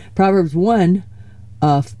 Proverbs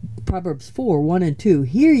 4:1-2,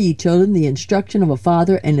 "Hear ye children the instruction of a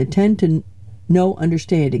father, and attend to no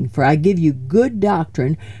understanding. For I give you good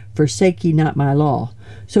doctrine, forsake ye not my law."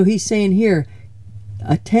 So he's saying here,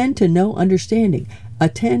 attend to no understanding.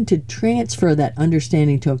 Attend to transfer that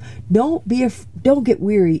understanding to them. Don't get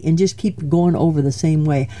weary and just keep going over the same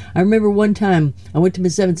way. I remember one time I went to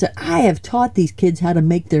Miss Evans and said, "I have taught these kids how to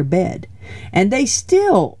make their bed, and they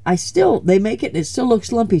make it and it still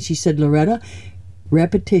looks lumpy." She said, "Loretta,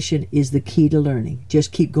 Repetition is the key to learning.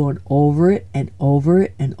 Just keep going over it and over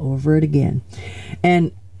it and over it again.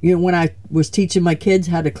 And when I was teaching my kids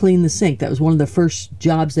how to clean the sink, that was one of the first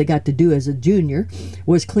jobs they got to do as a junior,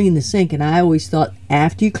 was clean the sink. And I always thought,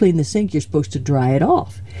 after you clean the sink, you're supposed to dry it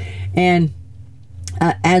off. And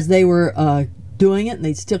as they were doing it and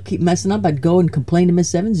they'd still keep messing up, I'd go and complain to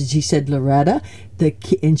Miss Evans, and she said, Loretta,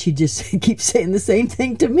 and she just keeps saying the same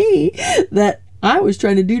thing to me that I was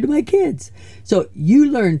trying to do to my kids. So you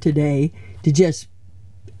learn today to just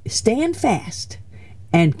stand fast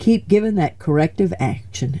and keep giving that corrective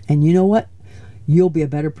action. And you know what? You'll be a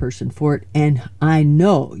better person for it. And I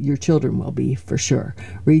know your children will be, for sure.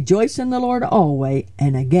 Rejoice in the Lord always.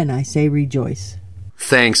 And again, I say rejoice.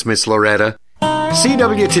 Thanks, Miss Loretta.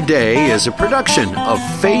 CW Today is a production of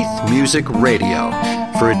Faith Music Radio.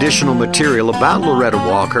 For additional material about Loretta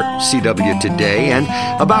Walker, CW Today, and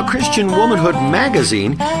about Christian Womanhood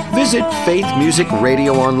magazine, visit Faith Music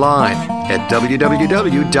Radio online at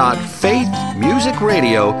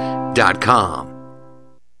www.faithmusicradio.com.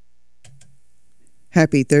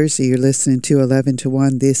 Happy Thursday. You're listening to 11 to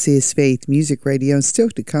 1. This is Faith Music Radio. And still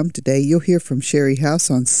to come today, you'll hear from Sherry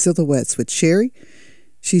House on Silhouettes with Sherry.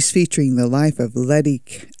 She's featuring the life of Letty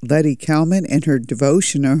Kalman, and her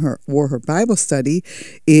devotion or her Bible study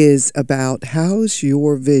is about How's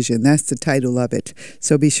Your Vision? That's the title of it.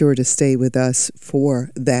 So be sure to stay with us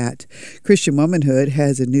for that. Christian Womanhood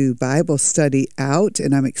has a new Bible study out,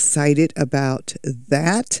 and I'm excited about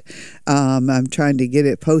that. I'm trying to get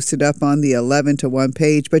it posted up on the 11 to 1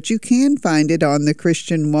 page, but you can find it on the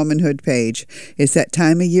Christian Womanhood page. It's that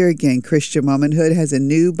time of year again. Christian Womanhood has a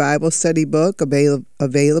new Bible study book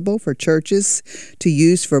available for churches to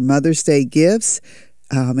use for Mother's Day gifts.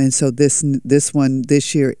 And so this one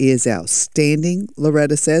this year is outstanding.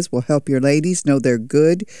 Loretta says will help your ladies know they're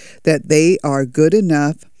good, that they are good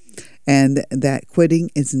enough, and that quitting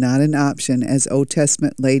is not an option, as Old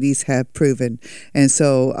Testament ladies have proven. And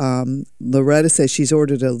so Loretta says she's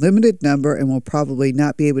ordered a limited number and will probably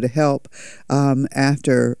not be able to help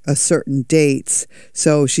after a certain dates.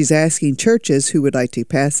 So she's asking churches who would like to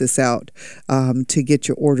pass this out to get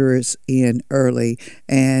your orders in early.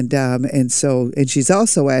 And she's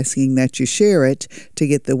also asking that you share it to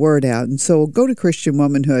get the word out. And so go to Christian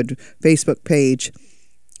Womanhood Facebook page,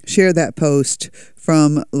 share that post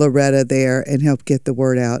from Loretta there, and help get the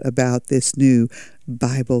word out about this new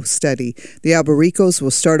Bible study. The Albericos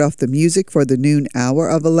will start off the music for the noon hour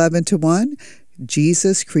of 11 to 1.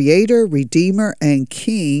 Jesus, Creator, Redeemer, and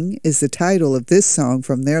King is the title of this song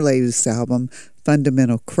from their latest album,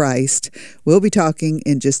 Fundamental Christ. We'll be talking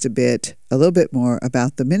in just a little bit more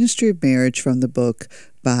about the ministry of marriage from the book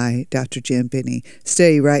by Dr. Jim Binney.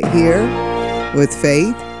 Stay right here with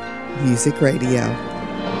Faith Music Radio.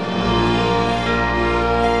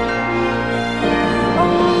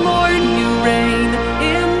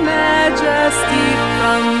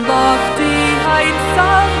 From lofty heights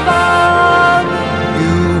above,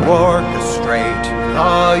 you orchestrate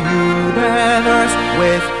the universe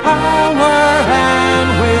with power and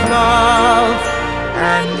with love,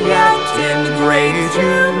 and yet in great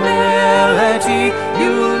humility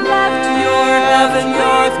you left your heaven,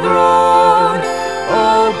 your throne.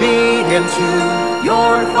 Obedient to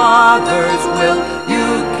your Father's will,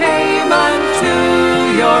 you came unto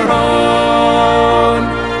your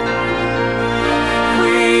own.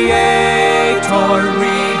 Creator,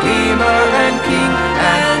 Redeemer, and King,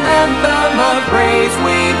 an anthem of praise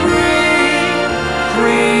we bring.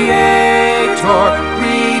 Creator,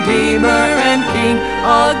 Redeemer, and King, a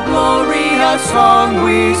glorious song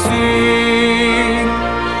we sing.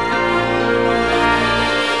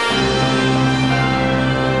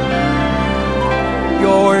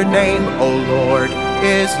 Your name, O Lord,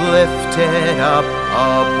 is lifted up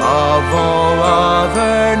above all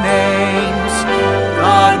other names.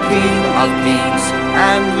 The King of kings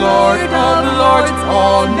and Lord of lords,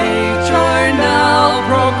 all nature now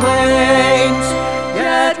proclaims.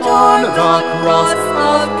 Yet on the cross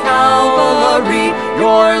of Calvary,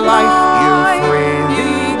 your life you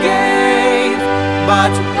freely gave. But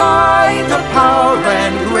by the power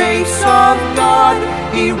and grace of God,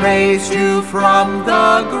 He raised you from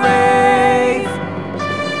the grave.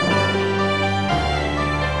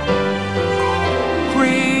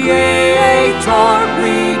 Creator,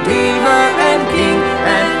 Redeemer, and King,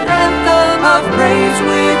 an anthem of praise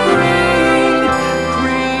we bring.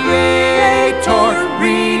 Creator,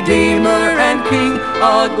 Redeemer, and King,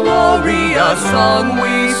 a glorious song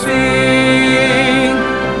we sing.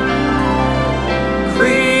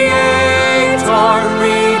 Creator,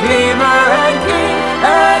 Redeemer, and King,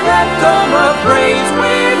 an anthem of praise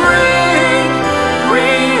we bring.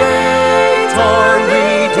 Creator,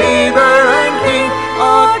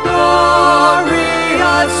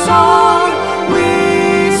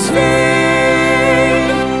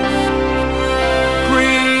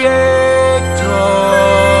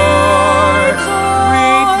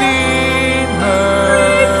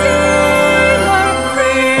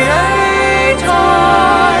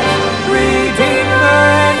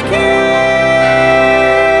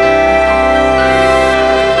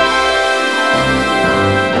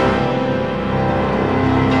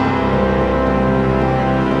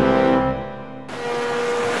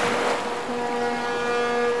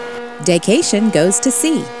 Daycation goes to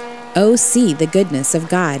sea. Oh, see the goodness of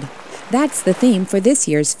God. That's the theme for this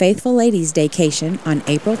year's Faithful Ladies Daycation on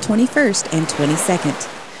April 21st and 22nd.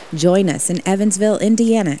 Join us in Evansville,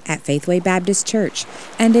 Indiana at Faithway Baptist Church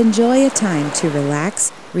and enjoy a time to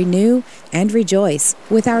relax, renew, and rejoice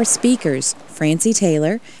with our speakers, Francie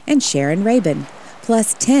Taylor and Sharon Rabin,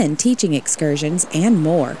 plus 10 teaching excursions and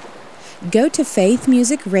more. Go to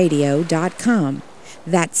faithmusicradio.com.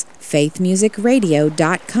 That's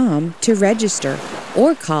faithmusicradio.com to register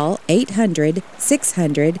or call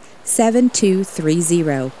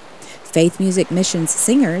 800-600-7230. Faith Music Missions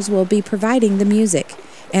singers will be providing the music,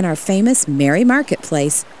 and our famous Mary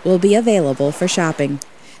Marketplace will be available for shopping.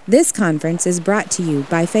 This conference is brought to you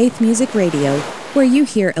by Faith Music Radio, where you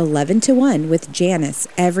hear 11 to 1 with Janice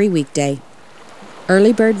every weekday.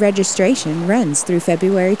 Early bird registration runs through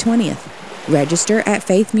February 20th. Register at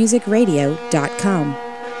faithmusicradio.com.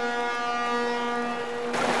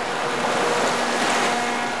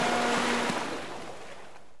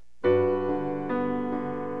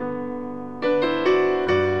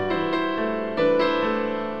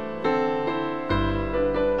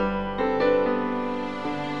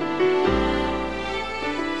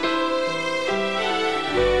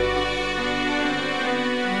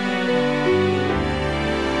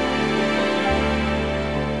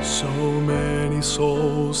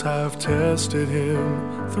 Have tested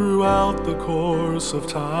him throughout the course of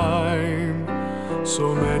time.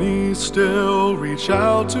 So many still reach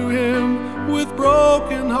out to him with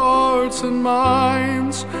broken hearts and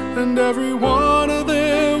minds, and every one of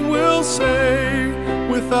them will say,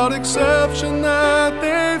 without exception, that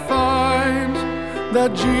they find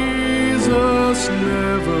that Jesus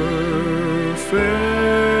never fails.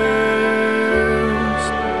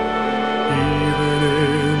 Even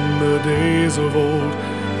in the days of old,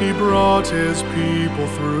 he brought his people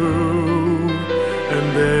through,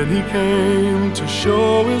 and then he came to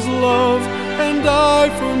show his love and die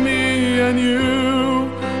for me and you.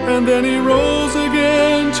 And then he rose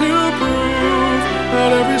again to prove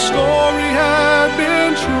that every story had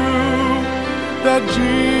been true, that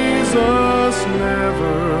Jesus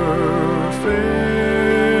never fails.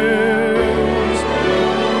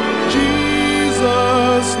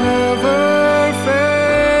 Jesus never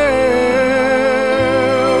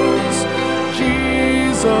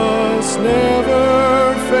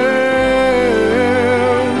never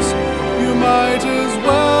fails. You might as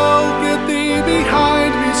well get thee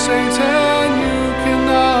behind me, Satan. You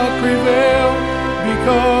cannot prevail,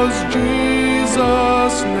 because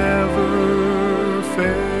Jesus never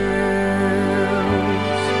fails.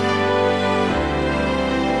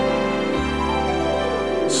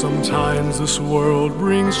 Sometimes this world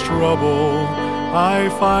brings trouble I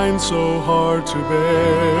find so hard to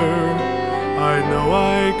bear. I know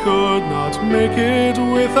I could not make it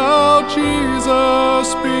without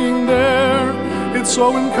Jesus being there. It's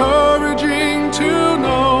so encouraging to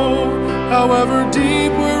know, however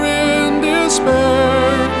deep we're in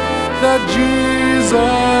despair, that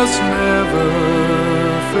Jesus never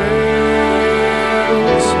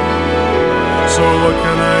fails. So what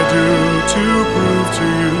can I do to prove to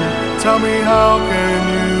you? Tell me, how can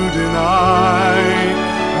you deny?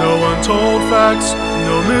 No untold facts,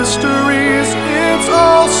 no mysteries, it's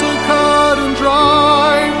all so cut and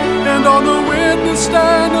dry. And on the witness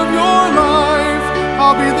stand of your life,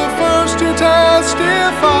 I'll be the first to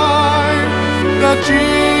testify that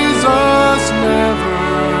Jesus never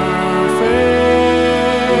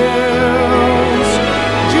fails.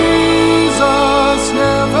 Jesus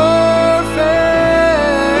never fails.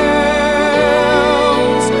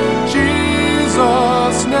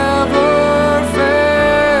 Jesus never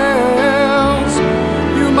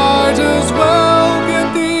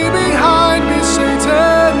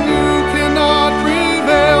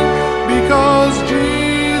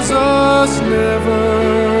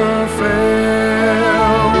never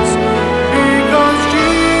fails, because Jesus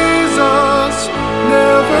never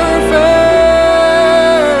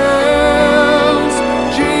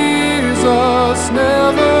fails. Jesus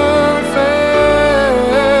never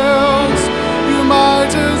fails. You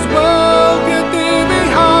might as well get thee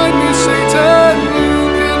behind me, Satan. You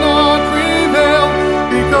cannot prevail,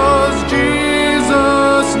 because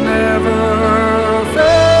Jesus never fails.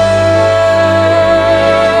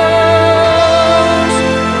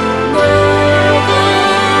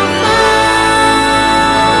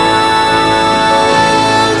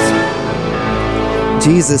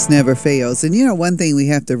 Jesus never fails. And you know, one thing we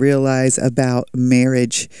have to realize about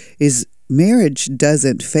marriage is marriage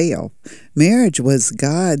doesn't fail. Marriage was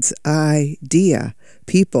God's idea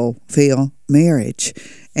people fail marriage.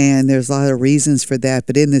 And there's a lot of reasons for that.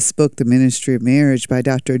 But in this book, The Ministry of Marriage by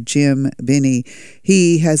Dr. Jim Binney,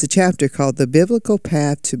 he has a chapter called The Biblical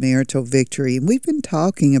Path to Marital Victory. And we've been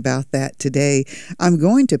talking about that today. I'm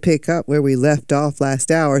going to pick up where we left off last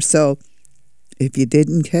hour. So if you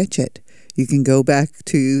didn't catch it, you can go back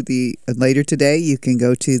to the later today. You can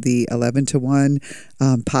go to the 11 to 1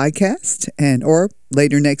 podcast, or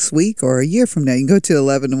later next week or a year from now, you can go to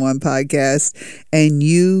 11 to 1 podcast and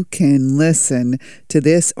you can listen to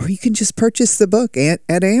this, or you can just purchase the book at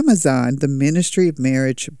Amazon, The Ministry of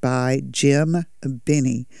Marriage by Jim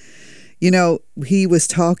Binney. You know, he was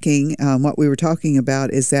talking, what we were talking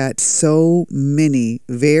about is that so many,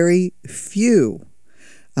 very few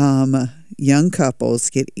young couples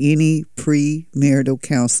get any premarital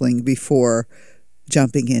counseling before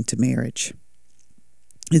jumping into marriage.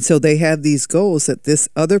 And so they have these goals that this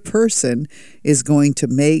other person is going to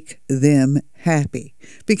make them happy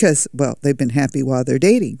because, well, they've been happy while they're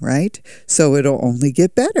dating, right? So it'll only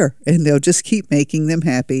get better and they'll just keep making them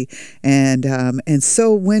happy. And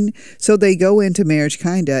so they go into marriage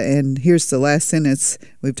and here's the last sentence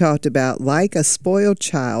we've talked about: like a spoiled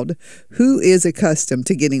child who is accustomed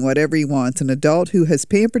to getting whatever he wants, an adult who has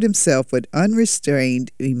pampered himself with unrestrained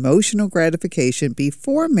emotional gratification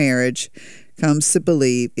before marriage comes to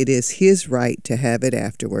believe it is his right to have it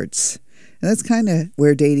afterwards. And that's kind of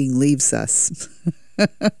where dating leaves us.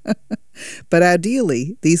 But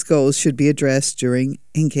ideally, these goals should be addressed during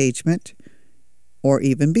engagement or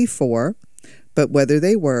even before. But whether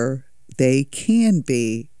they can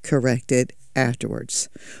be corrected afterwards.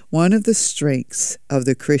 One of the strengths of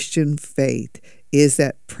the Christian faith is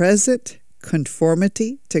that present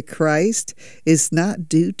conformity to Christ is not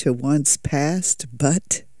due to one's past,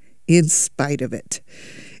 but in spite of it.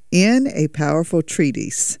 In a powerful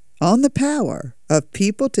treatise on the power of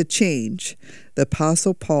people to change, the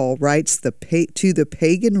Apostle Paul writes to the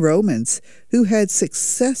pagan Romans who had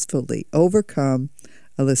successfully overcome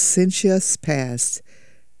a licentious past.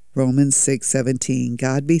 Romans 6:17,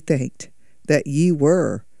 God be thanked that ye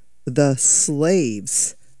were the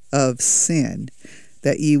slaves of sin,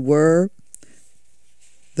 that ye were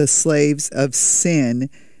the slaves of sin,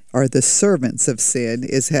 or the servants of sin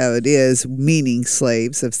is how it is, meaning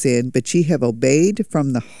slaves of sin, but ye have obeyed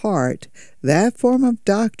from the heart that form of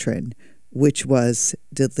doctrine which was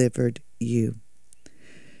delivered you.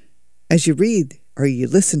 As you read or you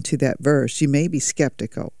listen to that verse, you may be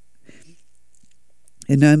skeptical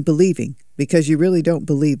and unbelieving because you really don't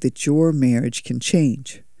believe that your marriage can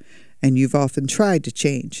change. And you've often tried to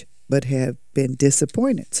change but have been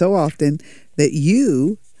disappointed so often that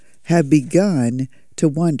you have begun to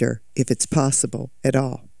wonder if it's possible at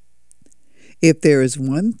all. If there is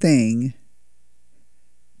one thing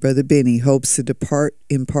Brother Binney hopes to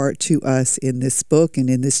impart to us in this book and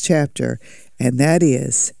in this chapter, and that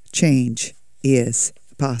is change is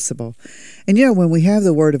possible. And you know, when we have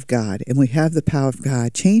the Word of God and we have the power of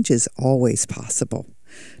God, change is always possible.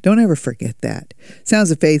 Don't ever forget that.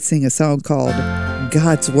 Sounds of Faith sing a song called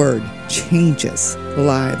God's Word Changes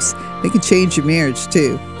Lives. They can change your marriage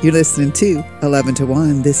too. You're listening to 11 to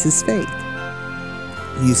 1. This is Faith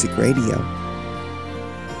Music Radio.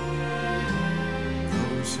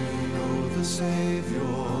 Those who know the Savior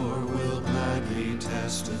will gladly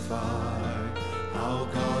testify how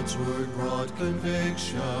God's Word brought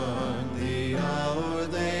conviction the hour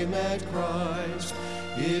they met Christ.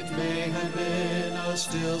 It may have been a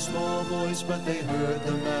still small voice, but they heard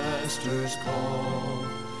the Master's call.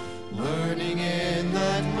 Learning in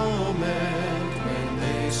that moment when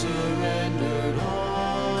they surrendered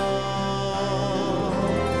all.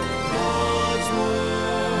 God's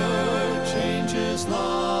Word changes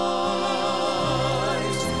lives.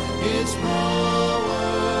 Its power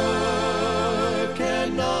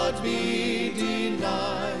cannot be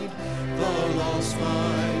denied. The lost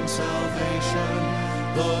find salvation.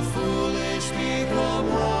 The foolish become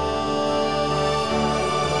wise.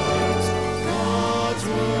 God's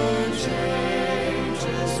Word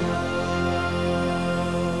changes lives.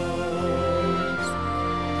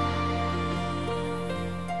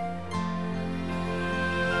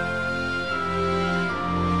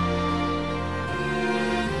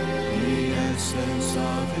 The essence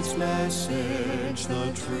of its message,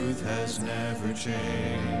 the truth has never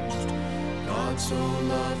changed. God so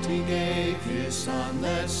loved he gave his Son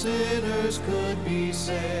that sinners could be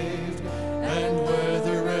saved. And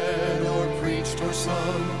whether read or preached or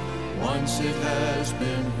sung, once it has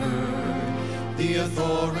been heard, the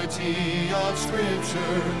authority of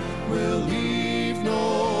Scripture will leave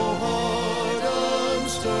no heart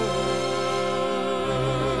unstirred.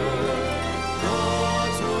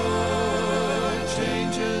 God's Word changes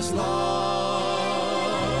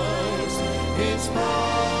Its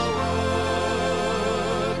power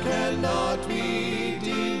cannot be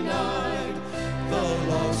denied. The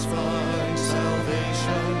lost find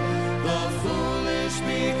salvation, the foolish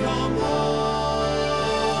become wise.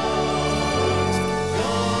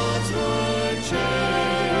 God's word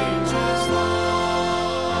changes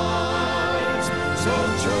lives. So,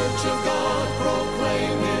 Church of God,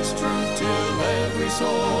 proclaim its truth till every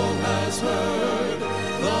soul has heard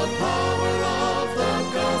the power of the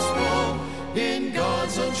gospel in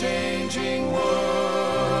God's unchanging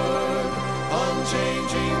word.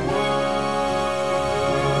 Unchanging word.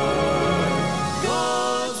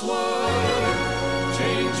 God's word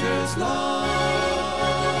changes lives.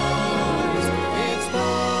 Its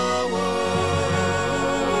power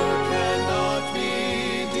cannot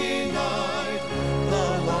be denied. The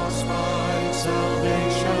lost find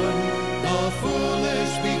salvation, the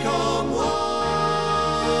foolish become wise.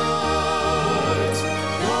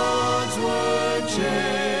 God's word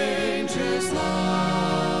changes lives.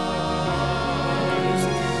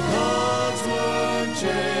 God's word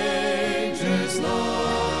changes lives.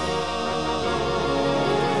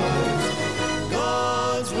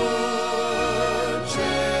 God's word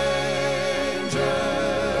changes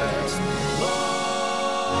lives.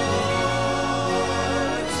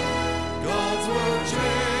 God's word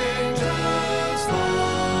changes lives.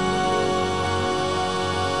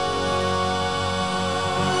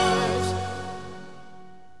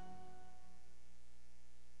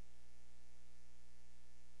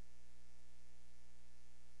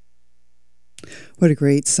 What a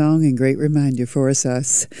great song and great reminder for us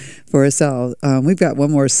all. We've got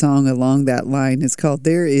one more song along that line. It's called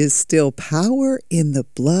There Is Still Power in the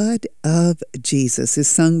Blood of Jesus. It's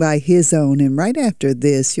sung by His Own. And right after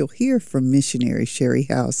this, you'll hear from missionary Sherry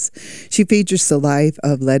House. She features the life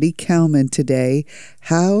of Letty Kalman today.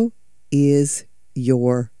 How is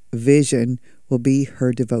your vision? Will be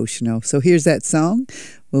her devotional. So here's that song.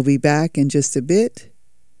 We'll be back in just a bit.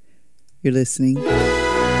 You're listening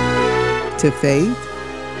to Faith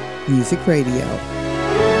Music Radio.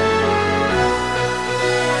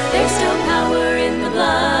 There's still power in the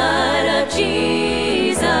blood of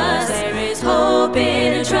Jesus. There is hope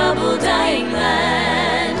in a troubled, dying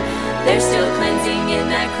land. There's still cleansing in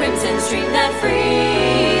that crimson stream that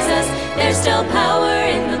frees us. There's still power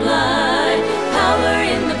in the blood, power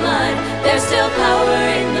in the blood. There's still power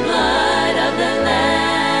in the blood of the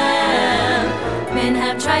Lamb. Men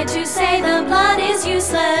have tried to say the blood is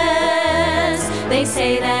useless. They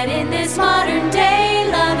say that in this modern day,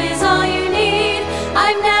 love is all you need.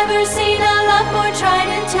 I've never seen a love more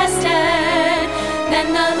tried and tested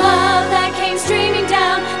than the love that came streaming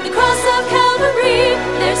down the cross of Calvary.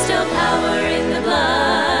 There's still power in the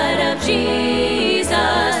blood of Jesus.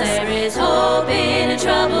 There is hope in a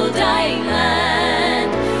troubled, dying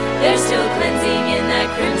land. There's still cleansing in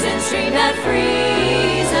that crimson stream that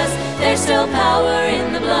frees us. There's still power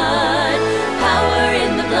in the blood, power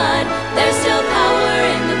in the blood. There's still power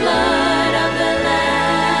in the blood of the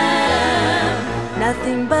Lamb.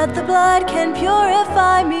 Nothing but the blood can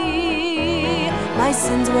purify me. My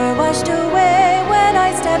sins were washed away when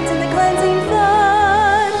I stepped in the cleansing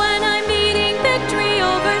flood. When I'm needing victory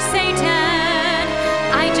over Satan,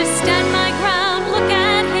 I just stand my ground, look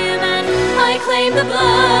at him, and I claim the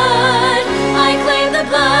blood. I claim the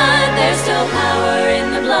blood. There's still power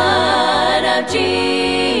in the blood of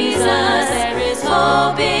Jesus. There is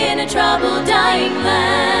hope in a troubled, dying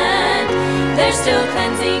land. There's still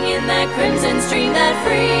cleansing in that crimson stream that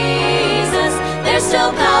frees us. There's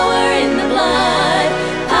still power in the blood,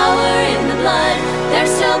 power in the blood.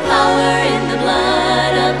 There's still power in the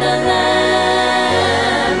blood of the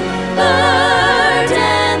Lamb.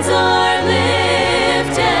 Burdens are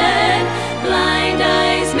lifted, blind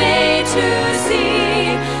eyes made to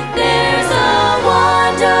see. There's a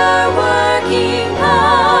wonder-working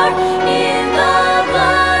power in the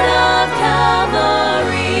blood of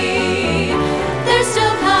Calvary. There's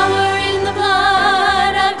still power in the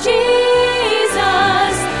blood of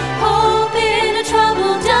Jesus. Hope in a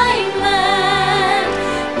troubled, dying land.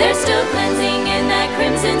 There's still cleansing in that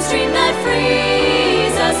crimson stream that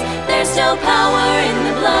frees us. There's still power in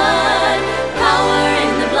the blood, power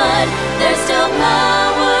in the blood. There's still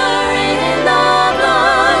power in the blood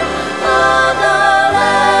of the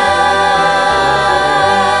Lamb.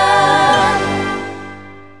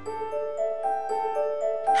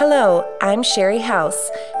 Hello, I'm Sherry House,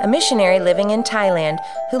 a missionary living in Thailand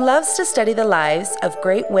who loves to study the lives of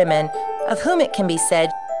great women, of whom it can be said,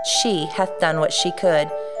 she hath done what she could.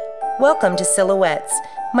 Welcome to Silhouettes,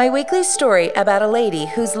 my weekly story about a lady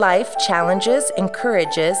whose life challenges,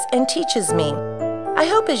 encourages, and teaches me. I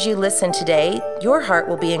hope as you listen today, your heart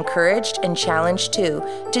will be encouraged and challenged too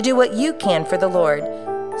to do what you can for the Lord.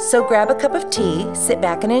 So grab a cup of tea, sit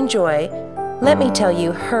back and enjoy. Let me tell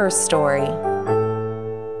you her story.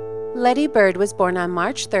 Letty Bird was born on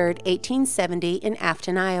March 3, 1870 in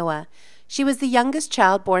Afton, Iowa. She was the youngest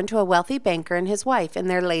child born to a wealthy banker and his wife in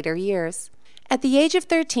their later years. At the age of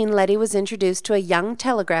 13, Letty was introduced to a young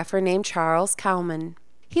telegrapher named Charles Cowman.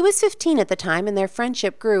 He was 15 at the time, and their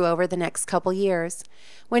friendship grew over the next couple years.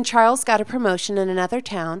 When Charles got a promotion in another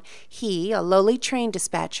town, he, a lowly train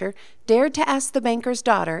dispatcher, dared to ask the banker's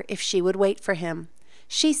daughter if she would wait for him.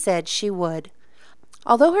 She said she would.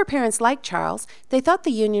 Although her parents liked Charles, they thought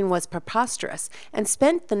the union was preposterous and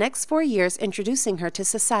spent the next 4 years introducing her to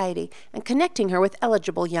society and connecting her with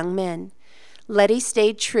eligible young men. Letty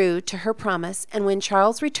stayed true to her promise, and when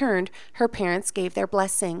Charles returned, her parents gave their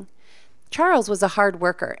blessing. Charles was a hard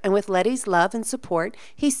worker, and with Letty's love and support,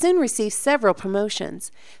 he soon received several promotions.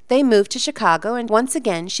 They moved to Chicago, and once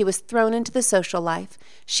again she was thrown into the social life.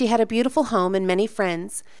 She had a beautiful home and many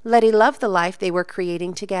friends. Letty loved the life they were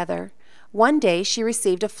creating together. One day she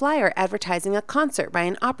received a flyer advertising a concert by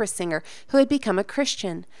an opera singer who had become a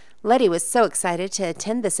Christian. Letty was so excited to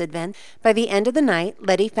attend this event. By the end of the night,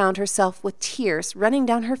 Letty found herself with tears running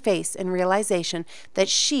down her face in realization that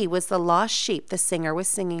she was the lost sheep the singer was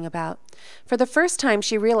singing about. For the first time,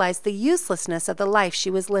 she realized the uselessness of the life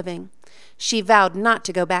she was living. She vowed not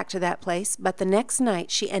to go back to that place, but the next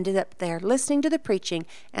night she ended up there listening to the preaching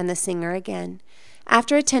and the singer again.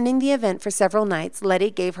 After attending the event for several nights,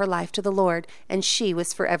 Letty gave her life to the Lord, and she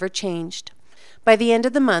was forever changed. By the end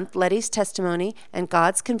of the month, Letty's testimony and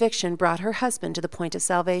God's conviction brought her husband to the point of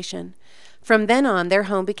salvation. From then on, their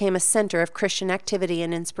home became a center of Christian activity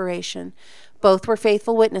and inspiration. Both were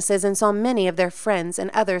faithful witnesses and saw many of their friends and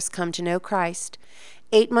others come to know Christ.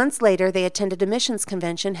 8 months later, they attended a missions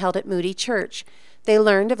convention held at Moody Church. They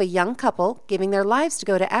learned of a young couple giving their lives to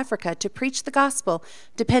go to Africa to preach the gospel,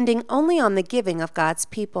 depending only on the giving of God's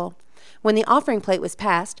people. When the offering plate was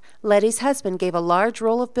passed, Letty's husband gave a large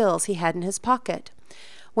roll of bills he had in his pocket.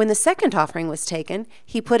 When the second offering was taken,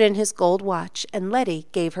 he put in his gold watch, and Letty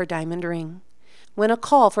gave her diamond ring. When a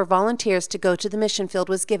call for volunteers to go to the mission field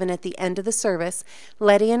was given at the end of the service,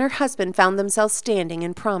 Letty and her husband found themselves standing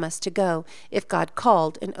and promised to go if God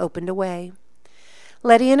called and opened a way.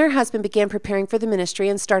 Letty and her husband began preparing for the ministry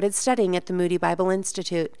and started studying at the Moody Bible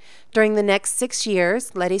Institute. During the next 6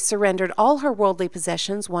 years, Letty surrendered all her worldly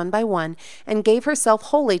possessions one by one and gave herself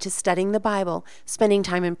wholly to studying the Bible, spending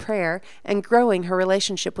time in prayer, and growing her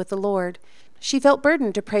relationship with the Lord. She felt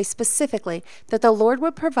burdened to pray specifically that the Lord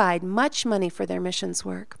would provide much money for their missions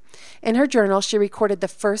work. In her journal, she recorded the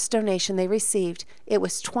first donation they received. It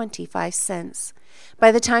was 25 cents.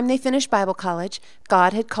 By the time they finished Bible college,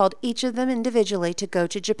 God had called each of them individually to go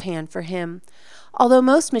to Japan for Him. Although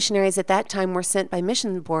most missionaries at that time were sent by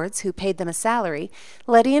mission boards who paid them a salary,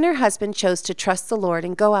 Letty and her husband chose to trust the Lord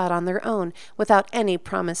and go out on their own without any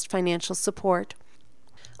promised financial support.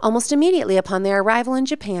 Almost immediately upon their arrival in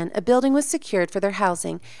Japan, a building was secured for their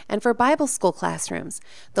housing and for Bible school classrooms.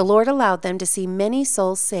 The Lord allowed them to see many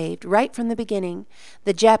souls saved right from the beginning.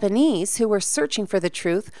 The Japanese, who were searching for the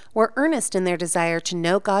truth, were earnest in their desire to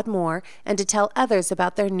know God more and to tell others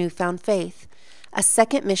about their newfound faith. A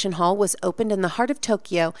second mission hall was opened in the heart of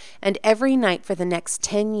Tokyo, and every night for the next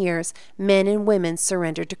 10 years, men and women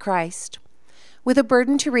surrendered to Christ. With a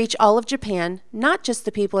burden to reach all of Japan, not just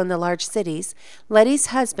the people in the large cities, Letty's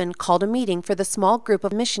husband called a meeting for the small group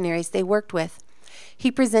of missionaries they worked with. He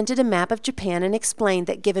presented a map of Japan and explained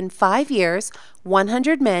that given 5 years,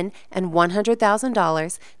 100 men, and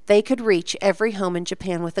 $100,000, they could reach every home in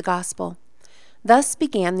Japan with the gospel. Thus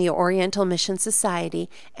began the Oriental Mission Society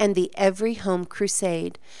and the Every Home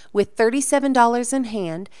Crusade, with $37 in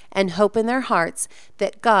hand and hope in their hearts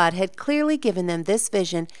that God had clearly given them this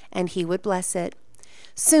vision and He would bless it.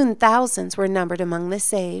 Soon thousands were numbered among the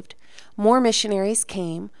saved. More missionaries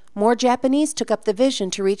came, more Japanese took up the vision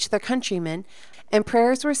to reach their countrymen, and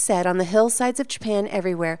prayers were said on the hillsides of Japan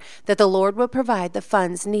everywhere that the Lord would provide the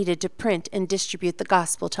funds needed to print and distribute the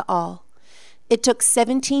gospel to all. It took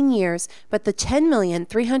 17 years, but the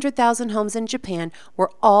 10,300,000 homes in Japan were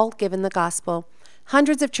all given the gospel.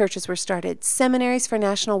 Hundreds of churches were started, seminaries for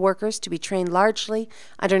national workers to be trained largely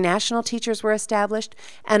under national teachers were established,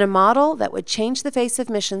 and a model that would change the face of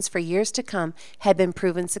missions for years to come had been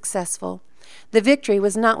proven successful. The victory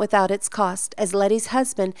was not without its cost, as Letty's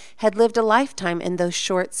husband had lived a lifetime in those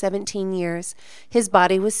short 17 years. His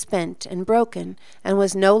body was spent and broken and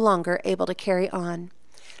was no longer able to carry on.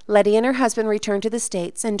 Letty and her husband returned to the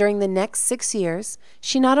States, and during the next 6 years,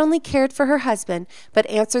 she not only cared for her husband, but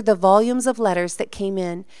answered the volumes of letters that came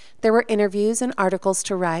in. There were interviews and articles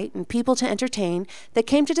to write and people to entertain that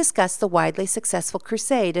came to discuss the widely successful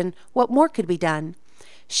crusade and what more could be done.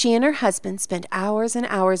 She and her husband spent hours and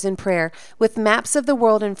hours in prayer, with maps of the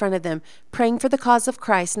world in front of them, praying for the cause of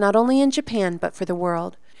Christ not only in Japan but for the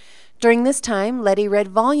world. During this time, Letty read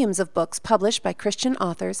volumes of books published by Christian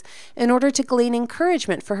authors in order to glean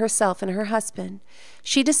encouragement for herself and her husband.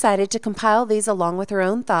 She decided to compile these along with her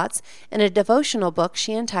own thoughts in a devotional book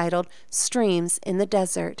she entitled Streams in the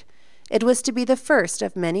Desert. It was to be the first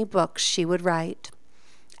of many books she would write.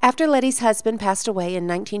 After Letty's husband passed away in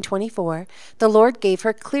 1924, the Lord gave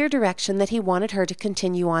her clear direction that He wanted her to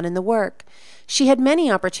continue on in the work. She had many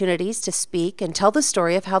opportunities to speak and tell the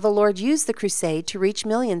story of how the Lord used the crusade to reach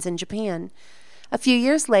millions in Japan. A few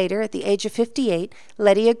years later, at the age of 58,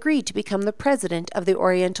 Letty agreed to become the president of the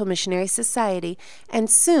Oriental Missionary Society, and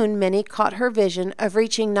soon many caught her vision of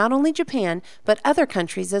reaching not only Japan, but other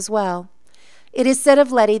countries as well. It is said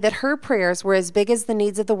of Letty that her prayers were as big as the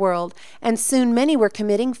needs of the world, and soon many were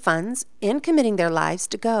committing funds and committing their lives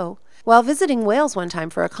to go. While visiting Wales one time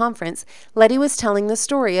for a conference, Letty was telling the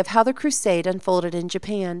story of how the crusade unfolded in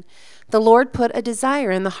Japan. The Lord put a desire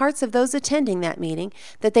in the hearts of those attending that meeting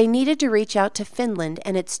that they needed to reach out to Finland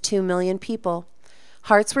and its 2 million people.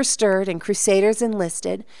 Hearts were stirred and crusaders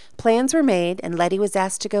enlisted. Plans were made, and Letty was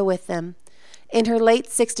asked to go with them. In her late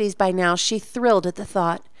 60s by now, she thrilled at the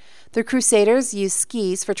thought. The Crusaders used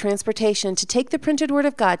skis for transportation to take the printed Word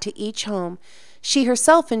of God to each home. She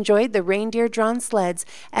herself enjoyed the reindeer-drawn sleds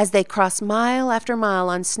as they crossed mile after mile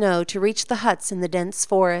on snow to reach the huts in the dense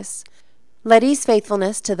forests. Letty's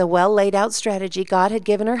faithfulness to the well-laid-out strategy God had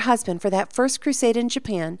given her husband for that first crusade in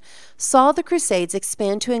Japan saw the Crusades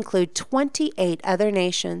expand to include 28 other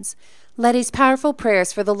nations. Letty's powerful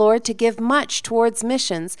prayers for the Lord to give much towards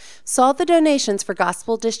missions saw the donations for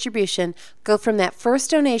gospel distribution go from that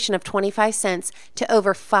first donation of 25 cents to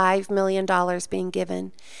over $5 million being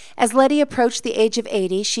given. As Letty approached the age of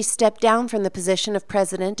 80, she stepped down from the position of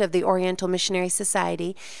president of the Oriental Missionary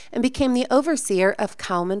Society and became the overseer of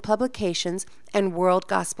Cowman Publications and World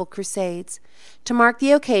Gospel Crusades. To mark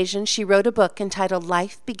the occasion, she wrote a book entitled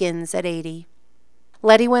Life Begins at 80.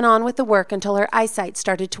 Letty went on with the work until her eyesight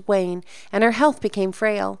started to wane and her health became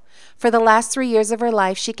frail. For the last 3 years of her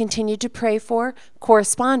life, she continued to pray for,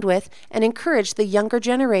 correspond with, and encourage the younger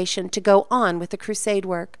generation to go on with the crusade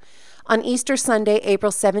work. On Easter Sunday,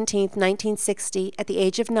 April 17, 1960, at the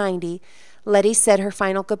age of 90, Letty said her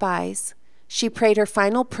final goodbyes. She prayed her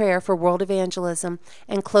final prayer for world evangelism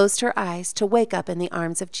and closed her eyes to wake up in the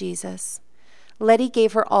arms of Jesus. Letty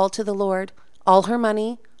gave her all to the Lord, all her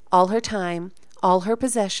money, all her time, all her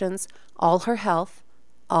possessions, all her health,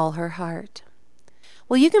 all her heart.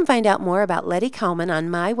 Well, you can find out more about Letty Cowman on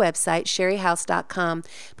my website, sherryhouse.com,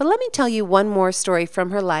 but let me tell you one more story from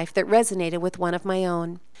her life that resonated with one of my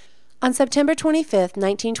own. On September 25,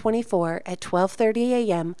 1924, at 12:30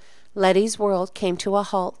 a.m., Letty's world came to a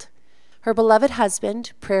halt. Her beloved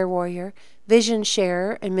husband, prayer warrior, vision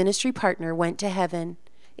sharer, and ministry partner went to heaven.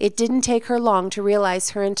 It didn't take her long to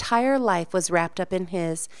realize her entire life was wrapped up in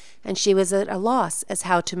his, and she was at a loss as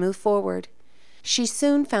how to move forward. She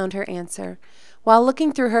soon found her answer. While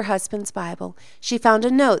looking through her husband's Bible, she found a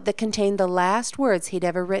note that contained the last words he'd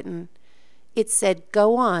ever written. It said,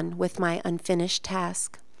 "Go on with my unfinished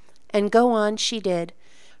task." And go on she did.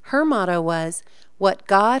 Her motto was, "What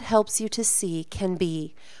God helps you to see can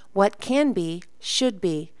be. What can be, should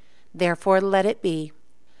be. Therefore let it be."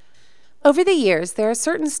 Over the years, there are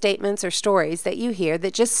certain statements or stories that you hear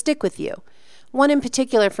that just stick with you. One in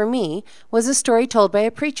particular for me was a story told by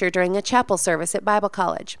a preacher during a chapel service at Bible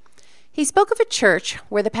college. He spoke of a church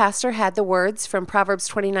where the pastor had the words from Proverbs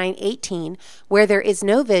 29:18, "Where there is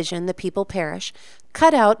no vision, the people perish,"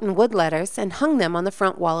 cut out in wood letters and hung them on the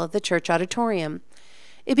front wall of the church auditorium.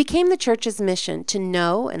 It became the church's mission to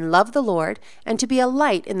know and love the Lord and to be a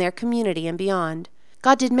light in their community and beyond.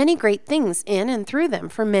 God did many great things in and through them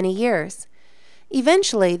for many years.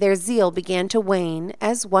 Eventually, their zeal began to wane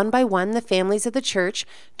as one by one the families of the church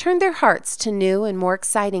turned their hearts to new and more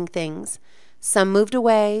exciting things. Some moved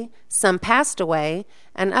away, some passed away,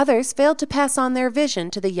 and others failed to pass on their vision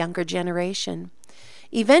to the younger generation.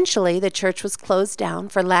 Eventually, the church was closed down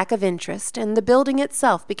for lack of interest, and the building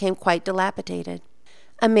itself became quite dilapidated.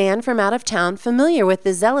 A man from out of town, familiar with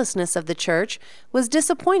the zealousness of the church, was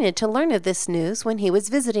disappointed to learn of this news when he was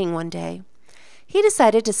visiting one day. He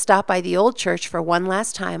decided to stop by the old church for one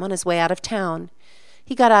last time on his way out of town.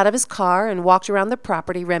 He got out of his car and walked around the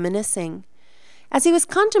property reminiscing. As he was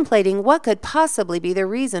contemplating what could possibly be the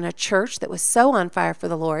reason a church that was so on fire for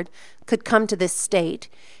the Lord could come to this state,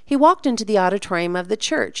 he walked into the auditorium of the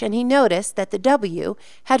church, and he noticed that the W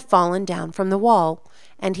had fallen down from the wall,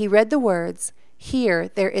 and he read the words, "Here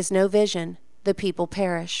there is no vision, the people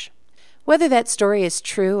perish." Whether that story is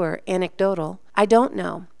true or anecdotal, I don't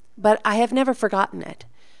know, but I have never forgotten it.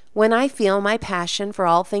 When I feel my passion for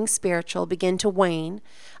all things spiritual begin to wane,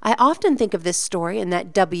 I often think of this story and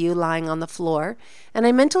that W lying on the floor, and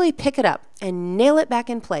I mentally pick it up and nail it back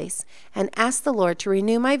in place and ask the Lord to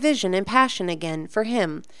renew my vision and passion again for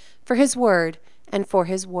Him, for His Word, and for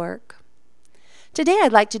His work. Today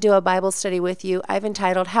I'd like to do a Bible study with you I've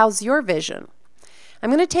entitled, How's Your Vision? I'm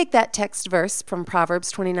going to take that text verse from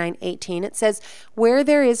Proverbs 29:18. It says, "Where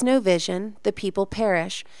there is no vision, the people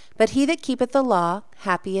perish, but he that keepeth the law,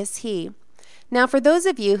 happy is he." Now, for those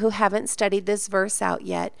of you who haven't studied this verse out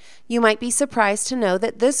yet, you might be surprised to know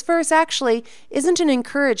that this verse actually isn't an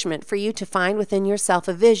encouragement for you to find within yourself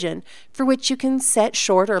a vision for which you can set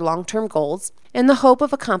short or long-term goals in the hope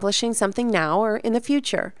of accomplishing something now or in the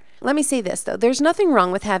future. Let me say this, though. There's nothing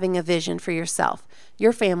wrong with having a vision for yourself,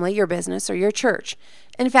 your family, your business, or your church.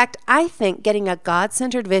 In fact, I think getting a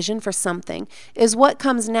God-centered vision for something is what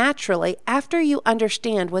comes naturally after you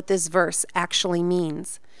understand what this verse actually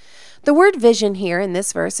means. The word vision here in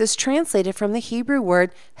this verse is translated from the Hebrew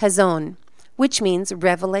word hazon, which means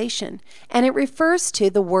revelation, and it refers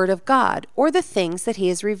to the Word of God or the things that He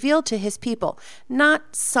has revealed to His people,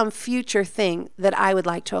 not some future thing that I would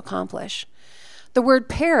like to accomplish. The word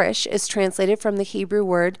perish is translated from the Hebrew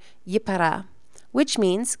word yipara, which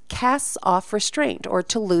means casts off restraint, or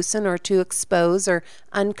to loosen, or to expose, or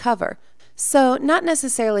uncover. So not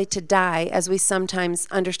necessarily to die, as we sometimes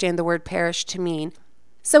understand the word perish to mean.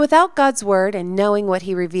 So without God's word and knowing what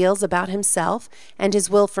He reveals about Himself and His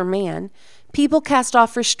will for man, people cast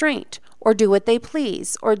off restraint, or do what they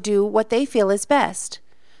please, or do what they feel is best.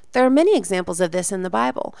 There are many examples of this in the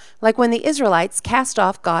Bible, like when the Israelites cast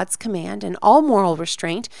off God's command and all moral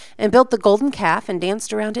restraint and built the golden calf and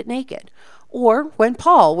danced around it naked. Or when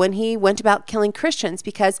Paul, when he went about killing Christians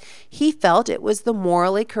because he felt it was the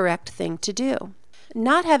morally correct thing to do.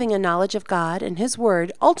 Not having a knowledge of God and His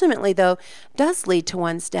Word ultimately, though, does lead to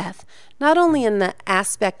one's death, not only in the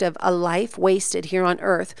aspect of a life wasted here on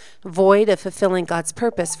earth, void of fulfilling God's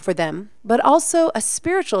purpose for them, but also a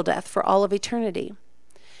spiritual death for all of eternity.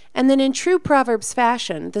 And then in true Proverbs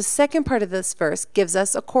fashion, the second part of this verse gives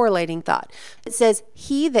us a correlating thought. It says,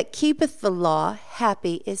 "He that keepeth the law,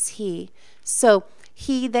 happy is he." So,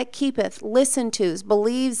 he that keepeth, listens to,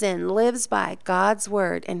 believes in, lives by God's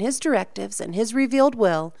word and His directives and His revealed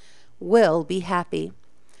will be happy.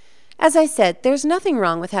 As I said, there's nothing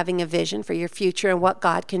wrong with having a vision for your future and what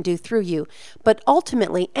God can do through you. But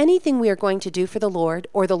ultimately, anything we are going to do for the Lord,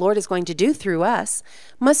 or the Lord is going to do through us,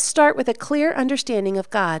 must start with a clear understanding of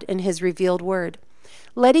God and His revealed word.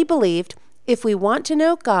 Letty believed, if we want to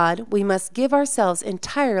know God, we must give ourselves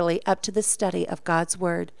entirely up to the study of God's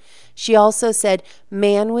word. She also said,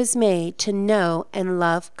 man was made to know and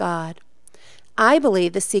love God. I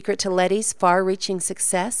believe the secret to Letty's far-reaching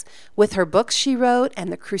success with her books she wrote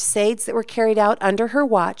and the crusades that were carried out under her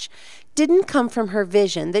watch didn't come from her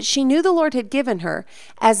vision that she knew the Lord had given her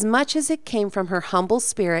as much as it came from her humble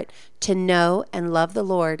spirit to know and love the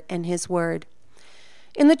Lord and His Word.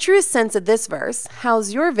 In the truest sense of this verse,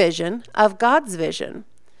 how's your vision of God's vision?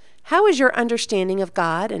 How is your understanding of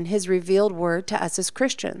God and His revealed Word to us as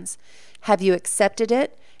Christians? Have you accepted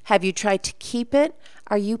it? Have you tried to keep it?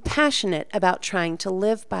 Are you passionate about trying to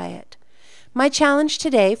live by it? My challenge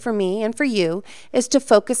today for me and for you is to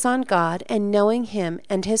focus on God and knowing Him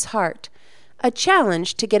and His heart. A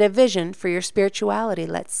challenge to get a vision for your spirituality,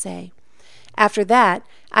 let's say. After that,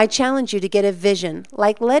 I challenge you to get a vision,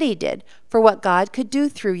 like Letty did, for what God could do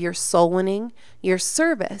through your soul winning, your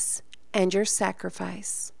service, and your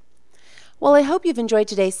sacrifice. Well, I hope you've enjoyed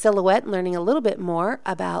today's Silhouette and learning a little bit more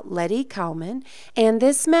about Letty Kalman and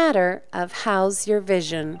this matter of how's your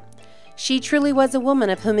vision. She truly was a woman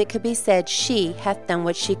of whom it could be said she hath done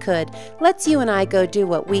what she could. Let's you and I go do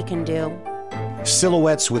what we can do.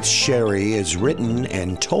 Silhouettes with Sherry is written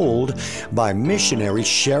and told by missionary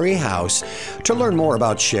Sherry House. To learn more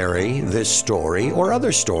about Sherry, this story, or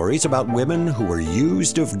other stories about women who were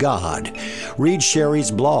used of God, read Sherry's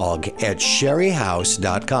blog at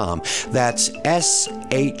sherryhouse.com. That's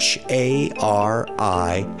SHARI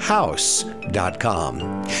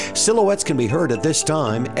house.com. Silhouettes can be heard at this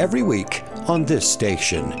time every week on this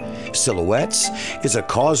station. Silhouettes is a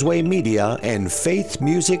Causeway Media and Faith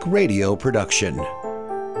Music Radio production.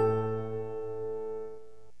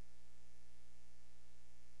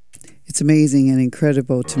 It's It's amazing and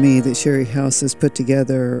incredible to me that Sherry House has put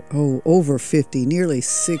together, over 50, nearly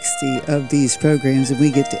 60 of these programs, and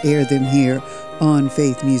we get to air them here on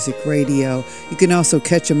Faith Music Radio. You can also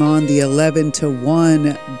catch them on the 11 to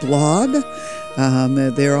 1 blog.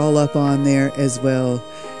 They're all up on there as well.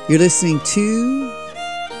 You're listening to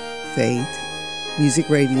Faith Music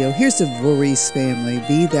Radio. Here's the Voorhees family.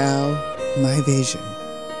 Be Thou My Vision.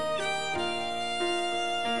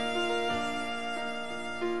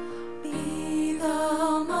 Be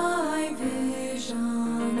thou my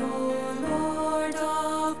vision, O Lord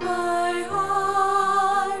of my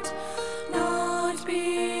heart. Not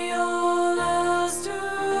be all else to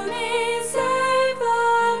me, save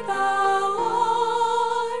that thou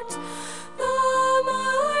art. Thou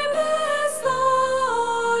my best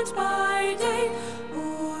thought by day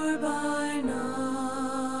or by night.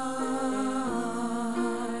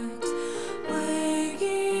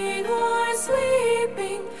 Waking or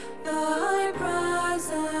sleeping, thy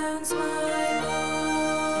presence my light.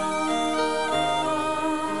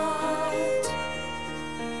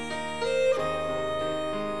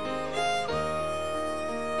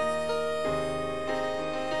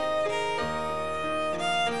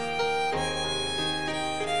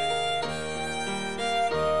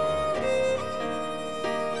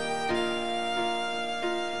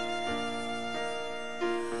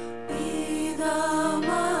 Be thou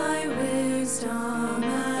my wisdom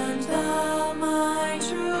and thou my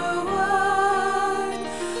true word.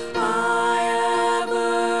 I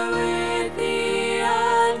ever with thee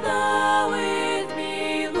and thou with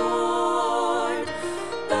me, Lord.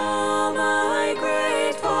 Thou my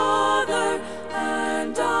great Father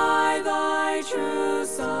and I thy true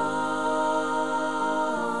Son.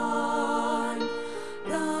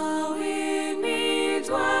 Thou in me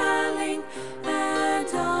dwelling and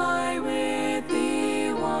I with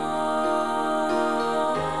thee one.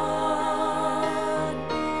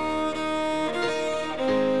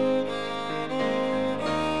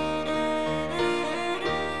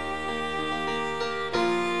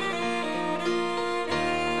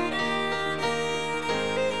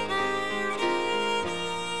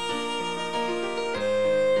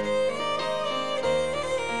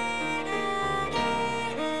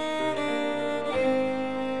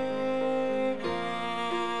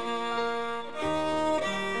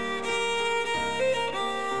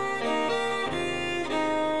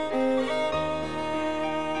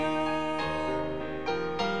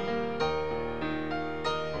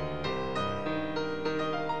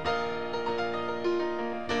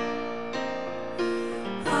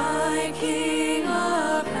 I, King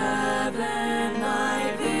of heaven,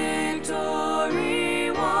 thy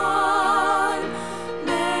victory won.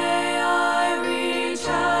 May I reach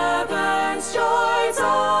heaven's joys,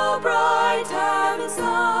 all bright heaven's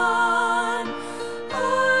sun.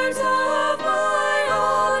 Heart of my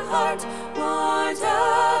own heart,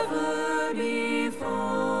 whatever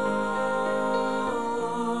befall,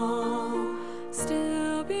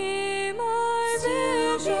 still be my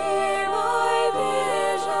vision,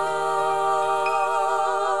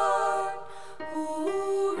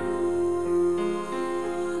 O ruler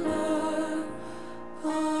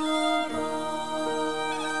of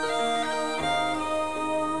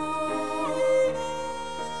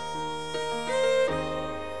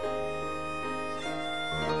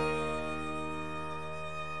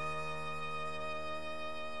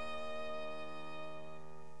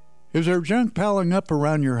Is there junk piling up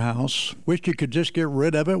around your house? Wish you could just get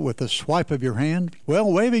rid of it with a swipe of your hand? Well,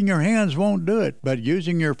 waving your hands won't do it, but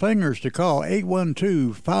using your fingers to call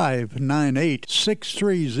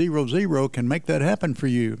 812-598-6300 can make that happen for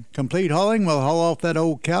you. Complete Hauling will haul off that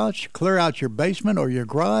old couch, clear out your basement or your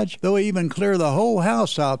garage. They'll even clear the whole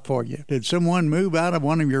house out for you. Did someone move out of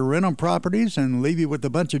one of your rental properties and leave you with a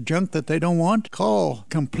bunch of junk that they don't want? Call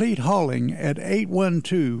Complete Hauling at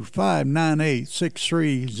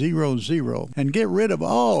 812-598-6300 and get rid of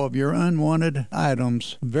all of your unwanted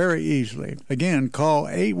items very easily. Again, call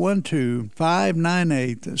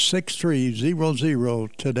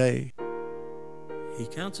 812-598-6300 today. He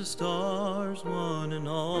counts the stars, one and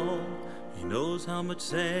all. He knows how much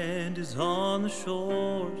sand is on the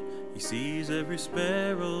shores. He sees every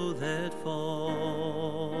sparrow that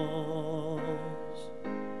falls.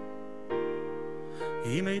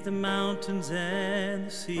 He made the mountains and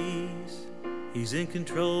the seas. He's in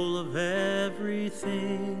control of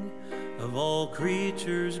everything, of all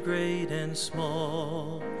creatures great and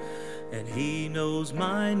small. And he knows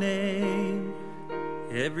my name,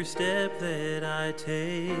 every step that I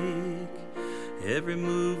take, every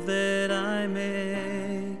move that I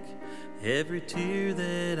make, every tear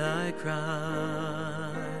that I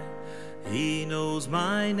cry. He knows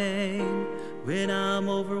my name when I'm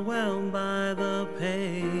overwhelmed by the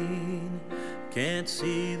pain. Can't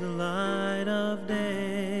see the light of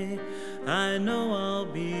day. I know I'll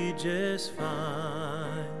be just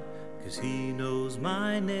fine, 'cause he knows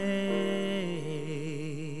my name.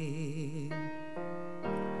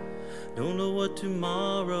 Don't know what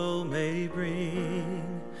tomorrow may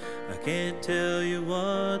bring. I can't tell you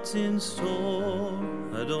what's in store.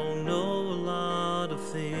 I don't know a lot of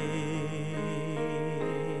things.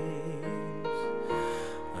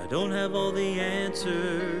 I don't have all the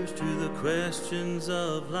answers to the questions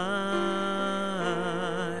of life,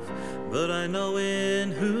 but I know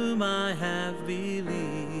in whom I have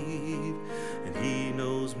believed, and he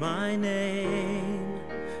knows my name.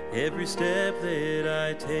 Every step that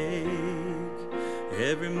I take,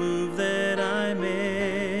 every move that I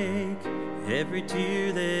make, every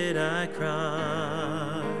tear that I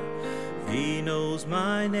cry, he knows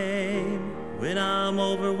my name. When I'm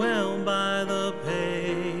overwhelmed by the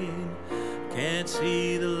pain, can't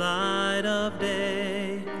see the light of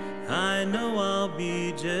day, I know I'll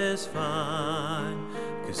be just fine,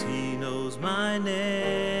 'cause he knows my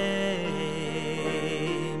name.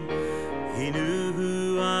 He knew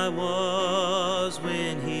who I was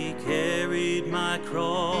when he carried my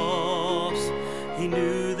cross. He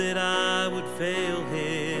knew that I would fail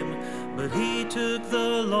him, but he took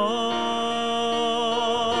the loss.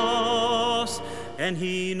 And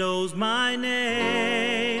he knows my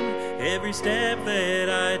name. Every step that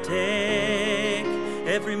I take,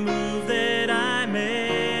 every move that I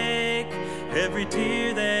make, every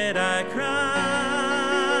tear that I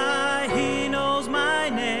cry, he knows my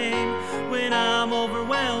name. When I'm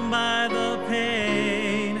overwhelmed by the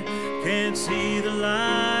pain, can't see the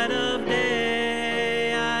light of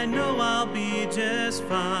day, I know I'll be just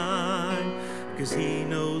fine, 'cause he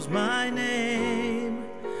knows my name.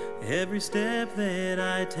 Every step that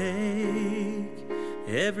I take,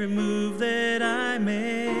 every move that I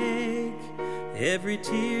make, every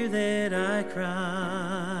tear that I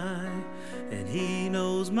cry, and he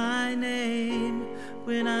knows my name.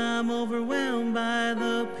 When I'm overwhelmed by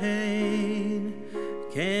the pain,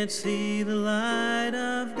 can't see the light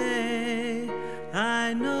of day,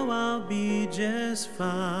 I know I'll be just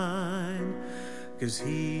fine, 'cause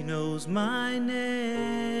he knows my name.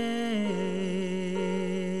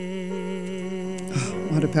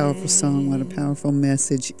 What a powerful song. What a powerful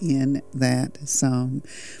message in that song.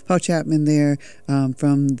 Paul Chapman there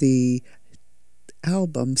from the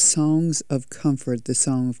album Songs of Comfort. The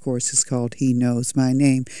song, of course, is called He Knows My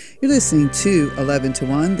Name. You're listening to 11 to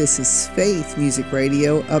 1. This is Faith Music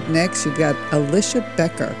Radio. Up next, you've got Alicia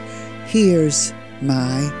Becker. Here's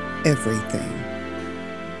My Everything.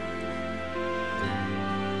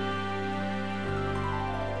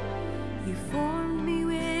 You formed me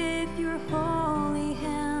with your holy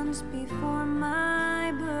hands before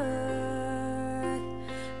my birth.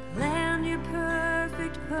 Planned your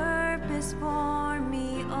perfect purpose for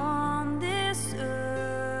me on this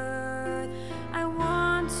earth. I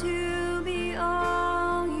want to be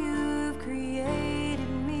all you've created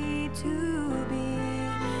me to be.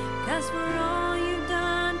 'Cause for all you've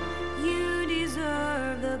done, you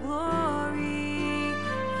deserve the glory.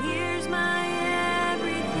 Here's my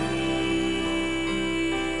everything.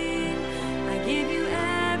 I give you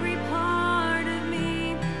every part of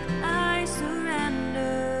me. I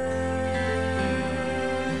surrender.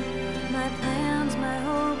 My plan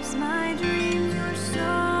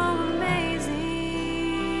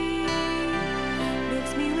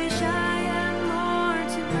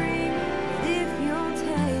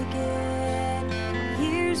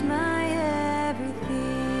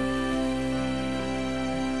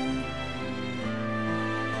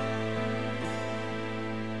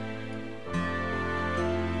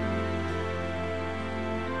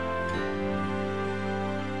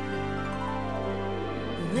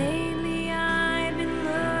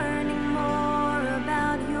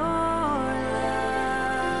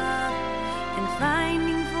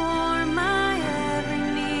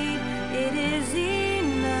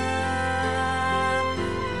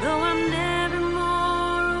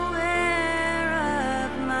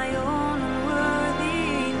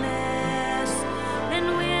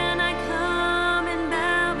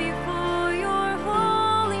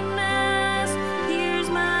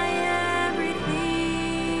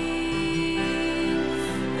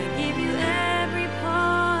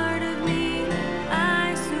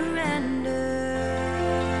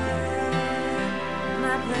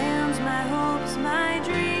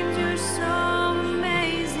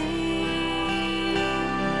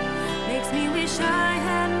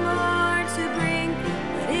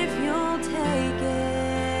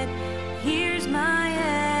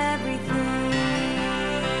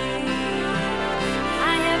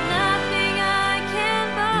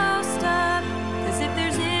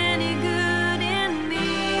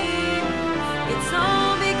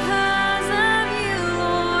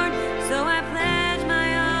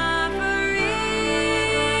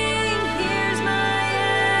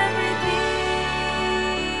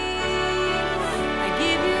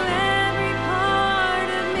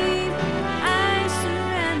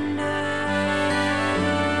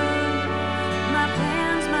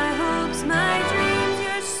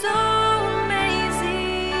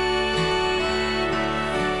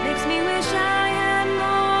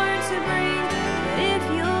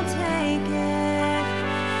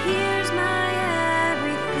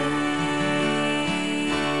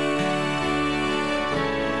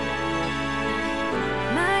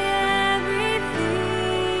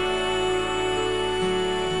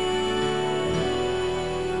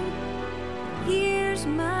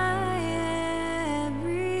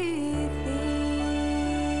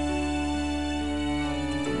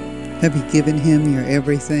Have you given him your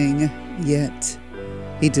everything yet?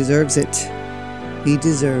 He deserves it. He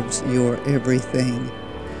deserves your everything.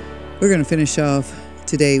 We're going to finish off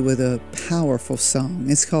today with a powerful song.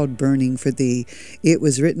 It's called Burning for Thee. It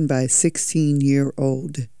was written by a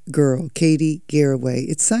 16-year-old girl, Katie Garraway.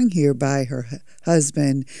 It's sung here by her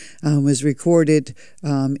husband, was recorded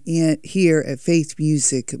here at Faith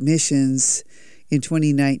Music Missions in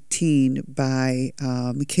 2019 by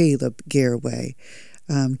Caleb Garraway.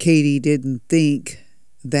 Katie didn't think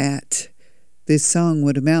that this song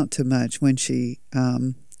would amount to much when she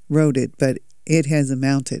wrote it, but it has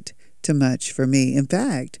amounted to much for me. In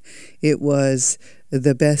fact, it was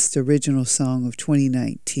the best original song of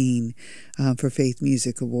 2019 for Faith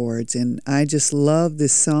Music Awards, and I just love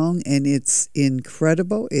this song, and it's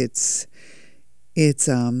incredible. It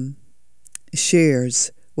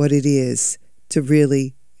shares what it is to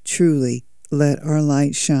really, truly let our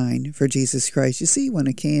light shine for Jesus Christ. You see, when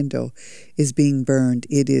a candle is being burned,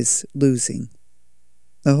 it is losing.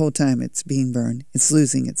 The whole time it's being burned, it's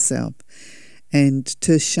losing itself. And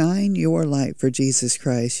to shine your light for Jesus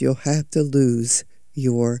Christ, you'll have to lose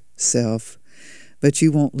yourself. But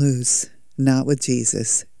you won't lose. Not with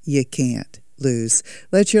Jesus. You can't lose.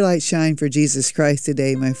 Let your light shine for Jesus Christ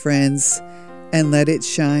today, my friends, and let it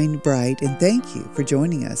shine bright. And thank you for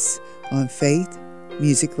joining us on Faith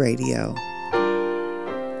Music Radio.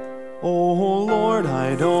 Oh Lord,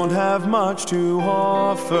 I don't have much to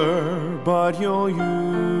offer, but you'll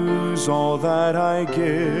use all that I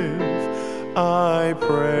give. I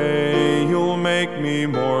pray you'll make me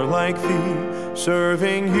more like thee,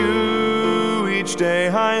 serving you each day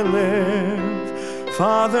I live.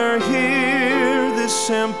 Father, hear this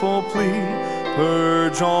simple plea,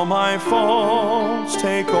 purge all my faults,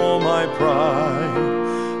 take all my pride.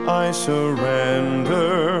 I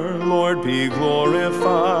surrender, Lord, be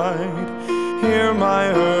glorified. Hear my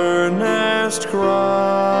earnest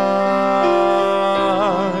cry.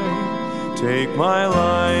 Take my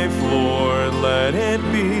life, Lord, let it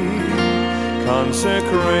be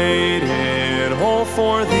consecrated all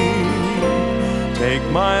for thee. Take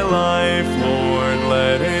my life, Lord,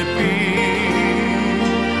 let it be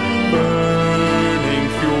burning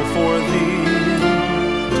fuel for thee.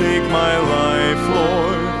 Take my life,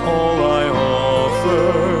 Lord, all